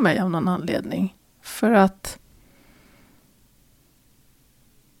bakom mig av någon anledning. För att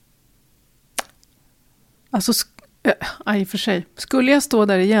alltså i och för sig, skulle jag stå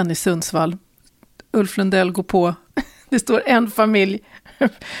där igen i Sundsvall, Ulf Lundell går på, det står en familj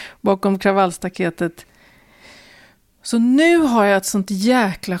bakom kravallstaketet. Så nu har jag ett sånt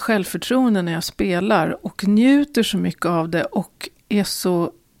jäkla självförtroende när jag spelar och njuter så mycket av det och är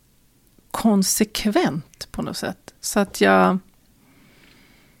så konsekvent på något sätt. Så att jag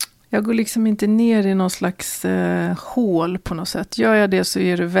går liksom inte ner i någon slags hål på något sätt. Gör jag det så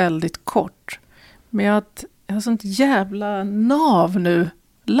är det väldigt kort. Men jag har sånt jävla nav nu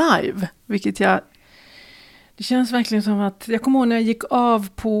live. Vilket det känns verkligen som att, jag kommer ihåg när jag gick av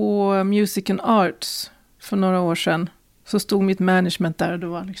på Music and Arts för några år sedan. Så stod mitt management där och det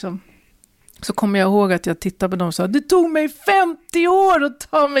var liksom, så kommer jag ihåg att jag tittade på dem och sa, det tog mig 50 år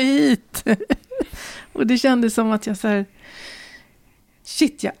att ta mig hit. Och det kändes som att jag så här,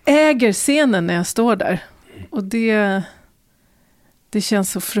 shit, jag äger scenen när jag står där. Och det Det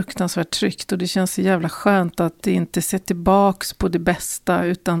känns så fruktansvärt tryggt och det känns så jävla skönt att inte se tillbaks på det bästa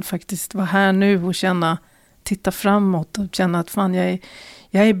utan faktiskt vara här nu och titta framåt och känna att fan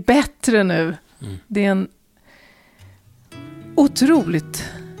jag är bättre nu. Det är en otroligt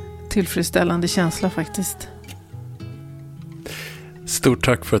tillfredsställande känsla faktiskt. Stort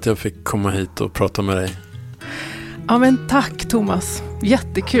tack för att jag fick komma hit och prata med dig. Ja men tack Thomas,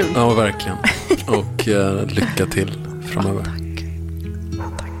 jättekul. Ja verkligen. Och lycka till framöver. Ja,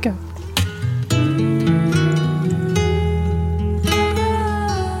 tackar.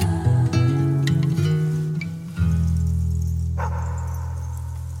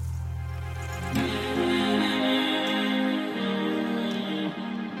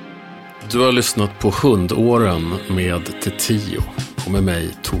 Du har lyssnat på Hundåren med Titio och med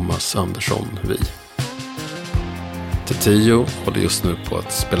mig Thomas Andersson Vi. Titio håller just nu på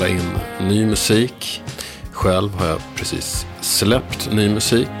att spela in ny musik. Själv har jag precis släppt ny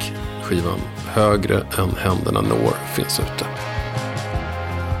musik. Skivan Högre än händerna når finns ute.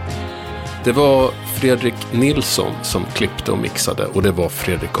 Det var Fredrik Nilsson som klippte och mixade och det var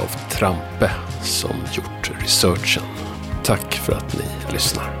Fredrik af Trampe som gjort researchen. Tack för att ni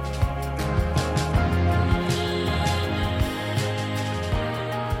lyssnar.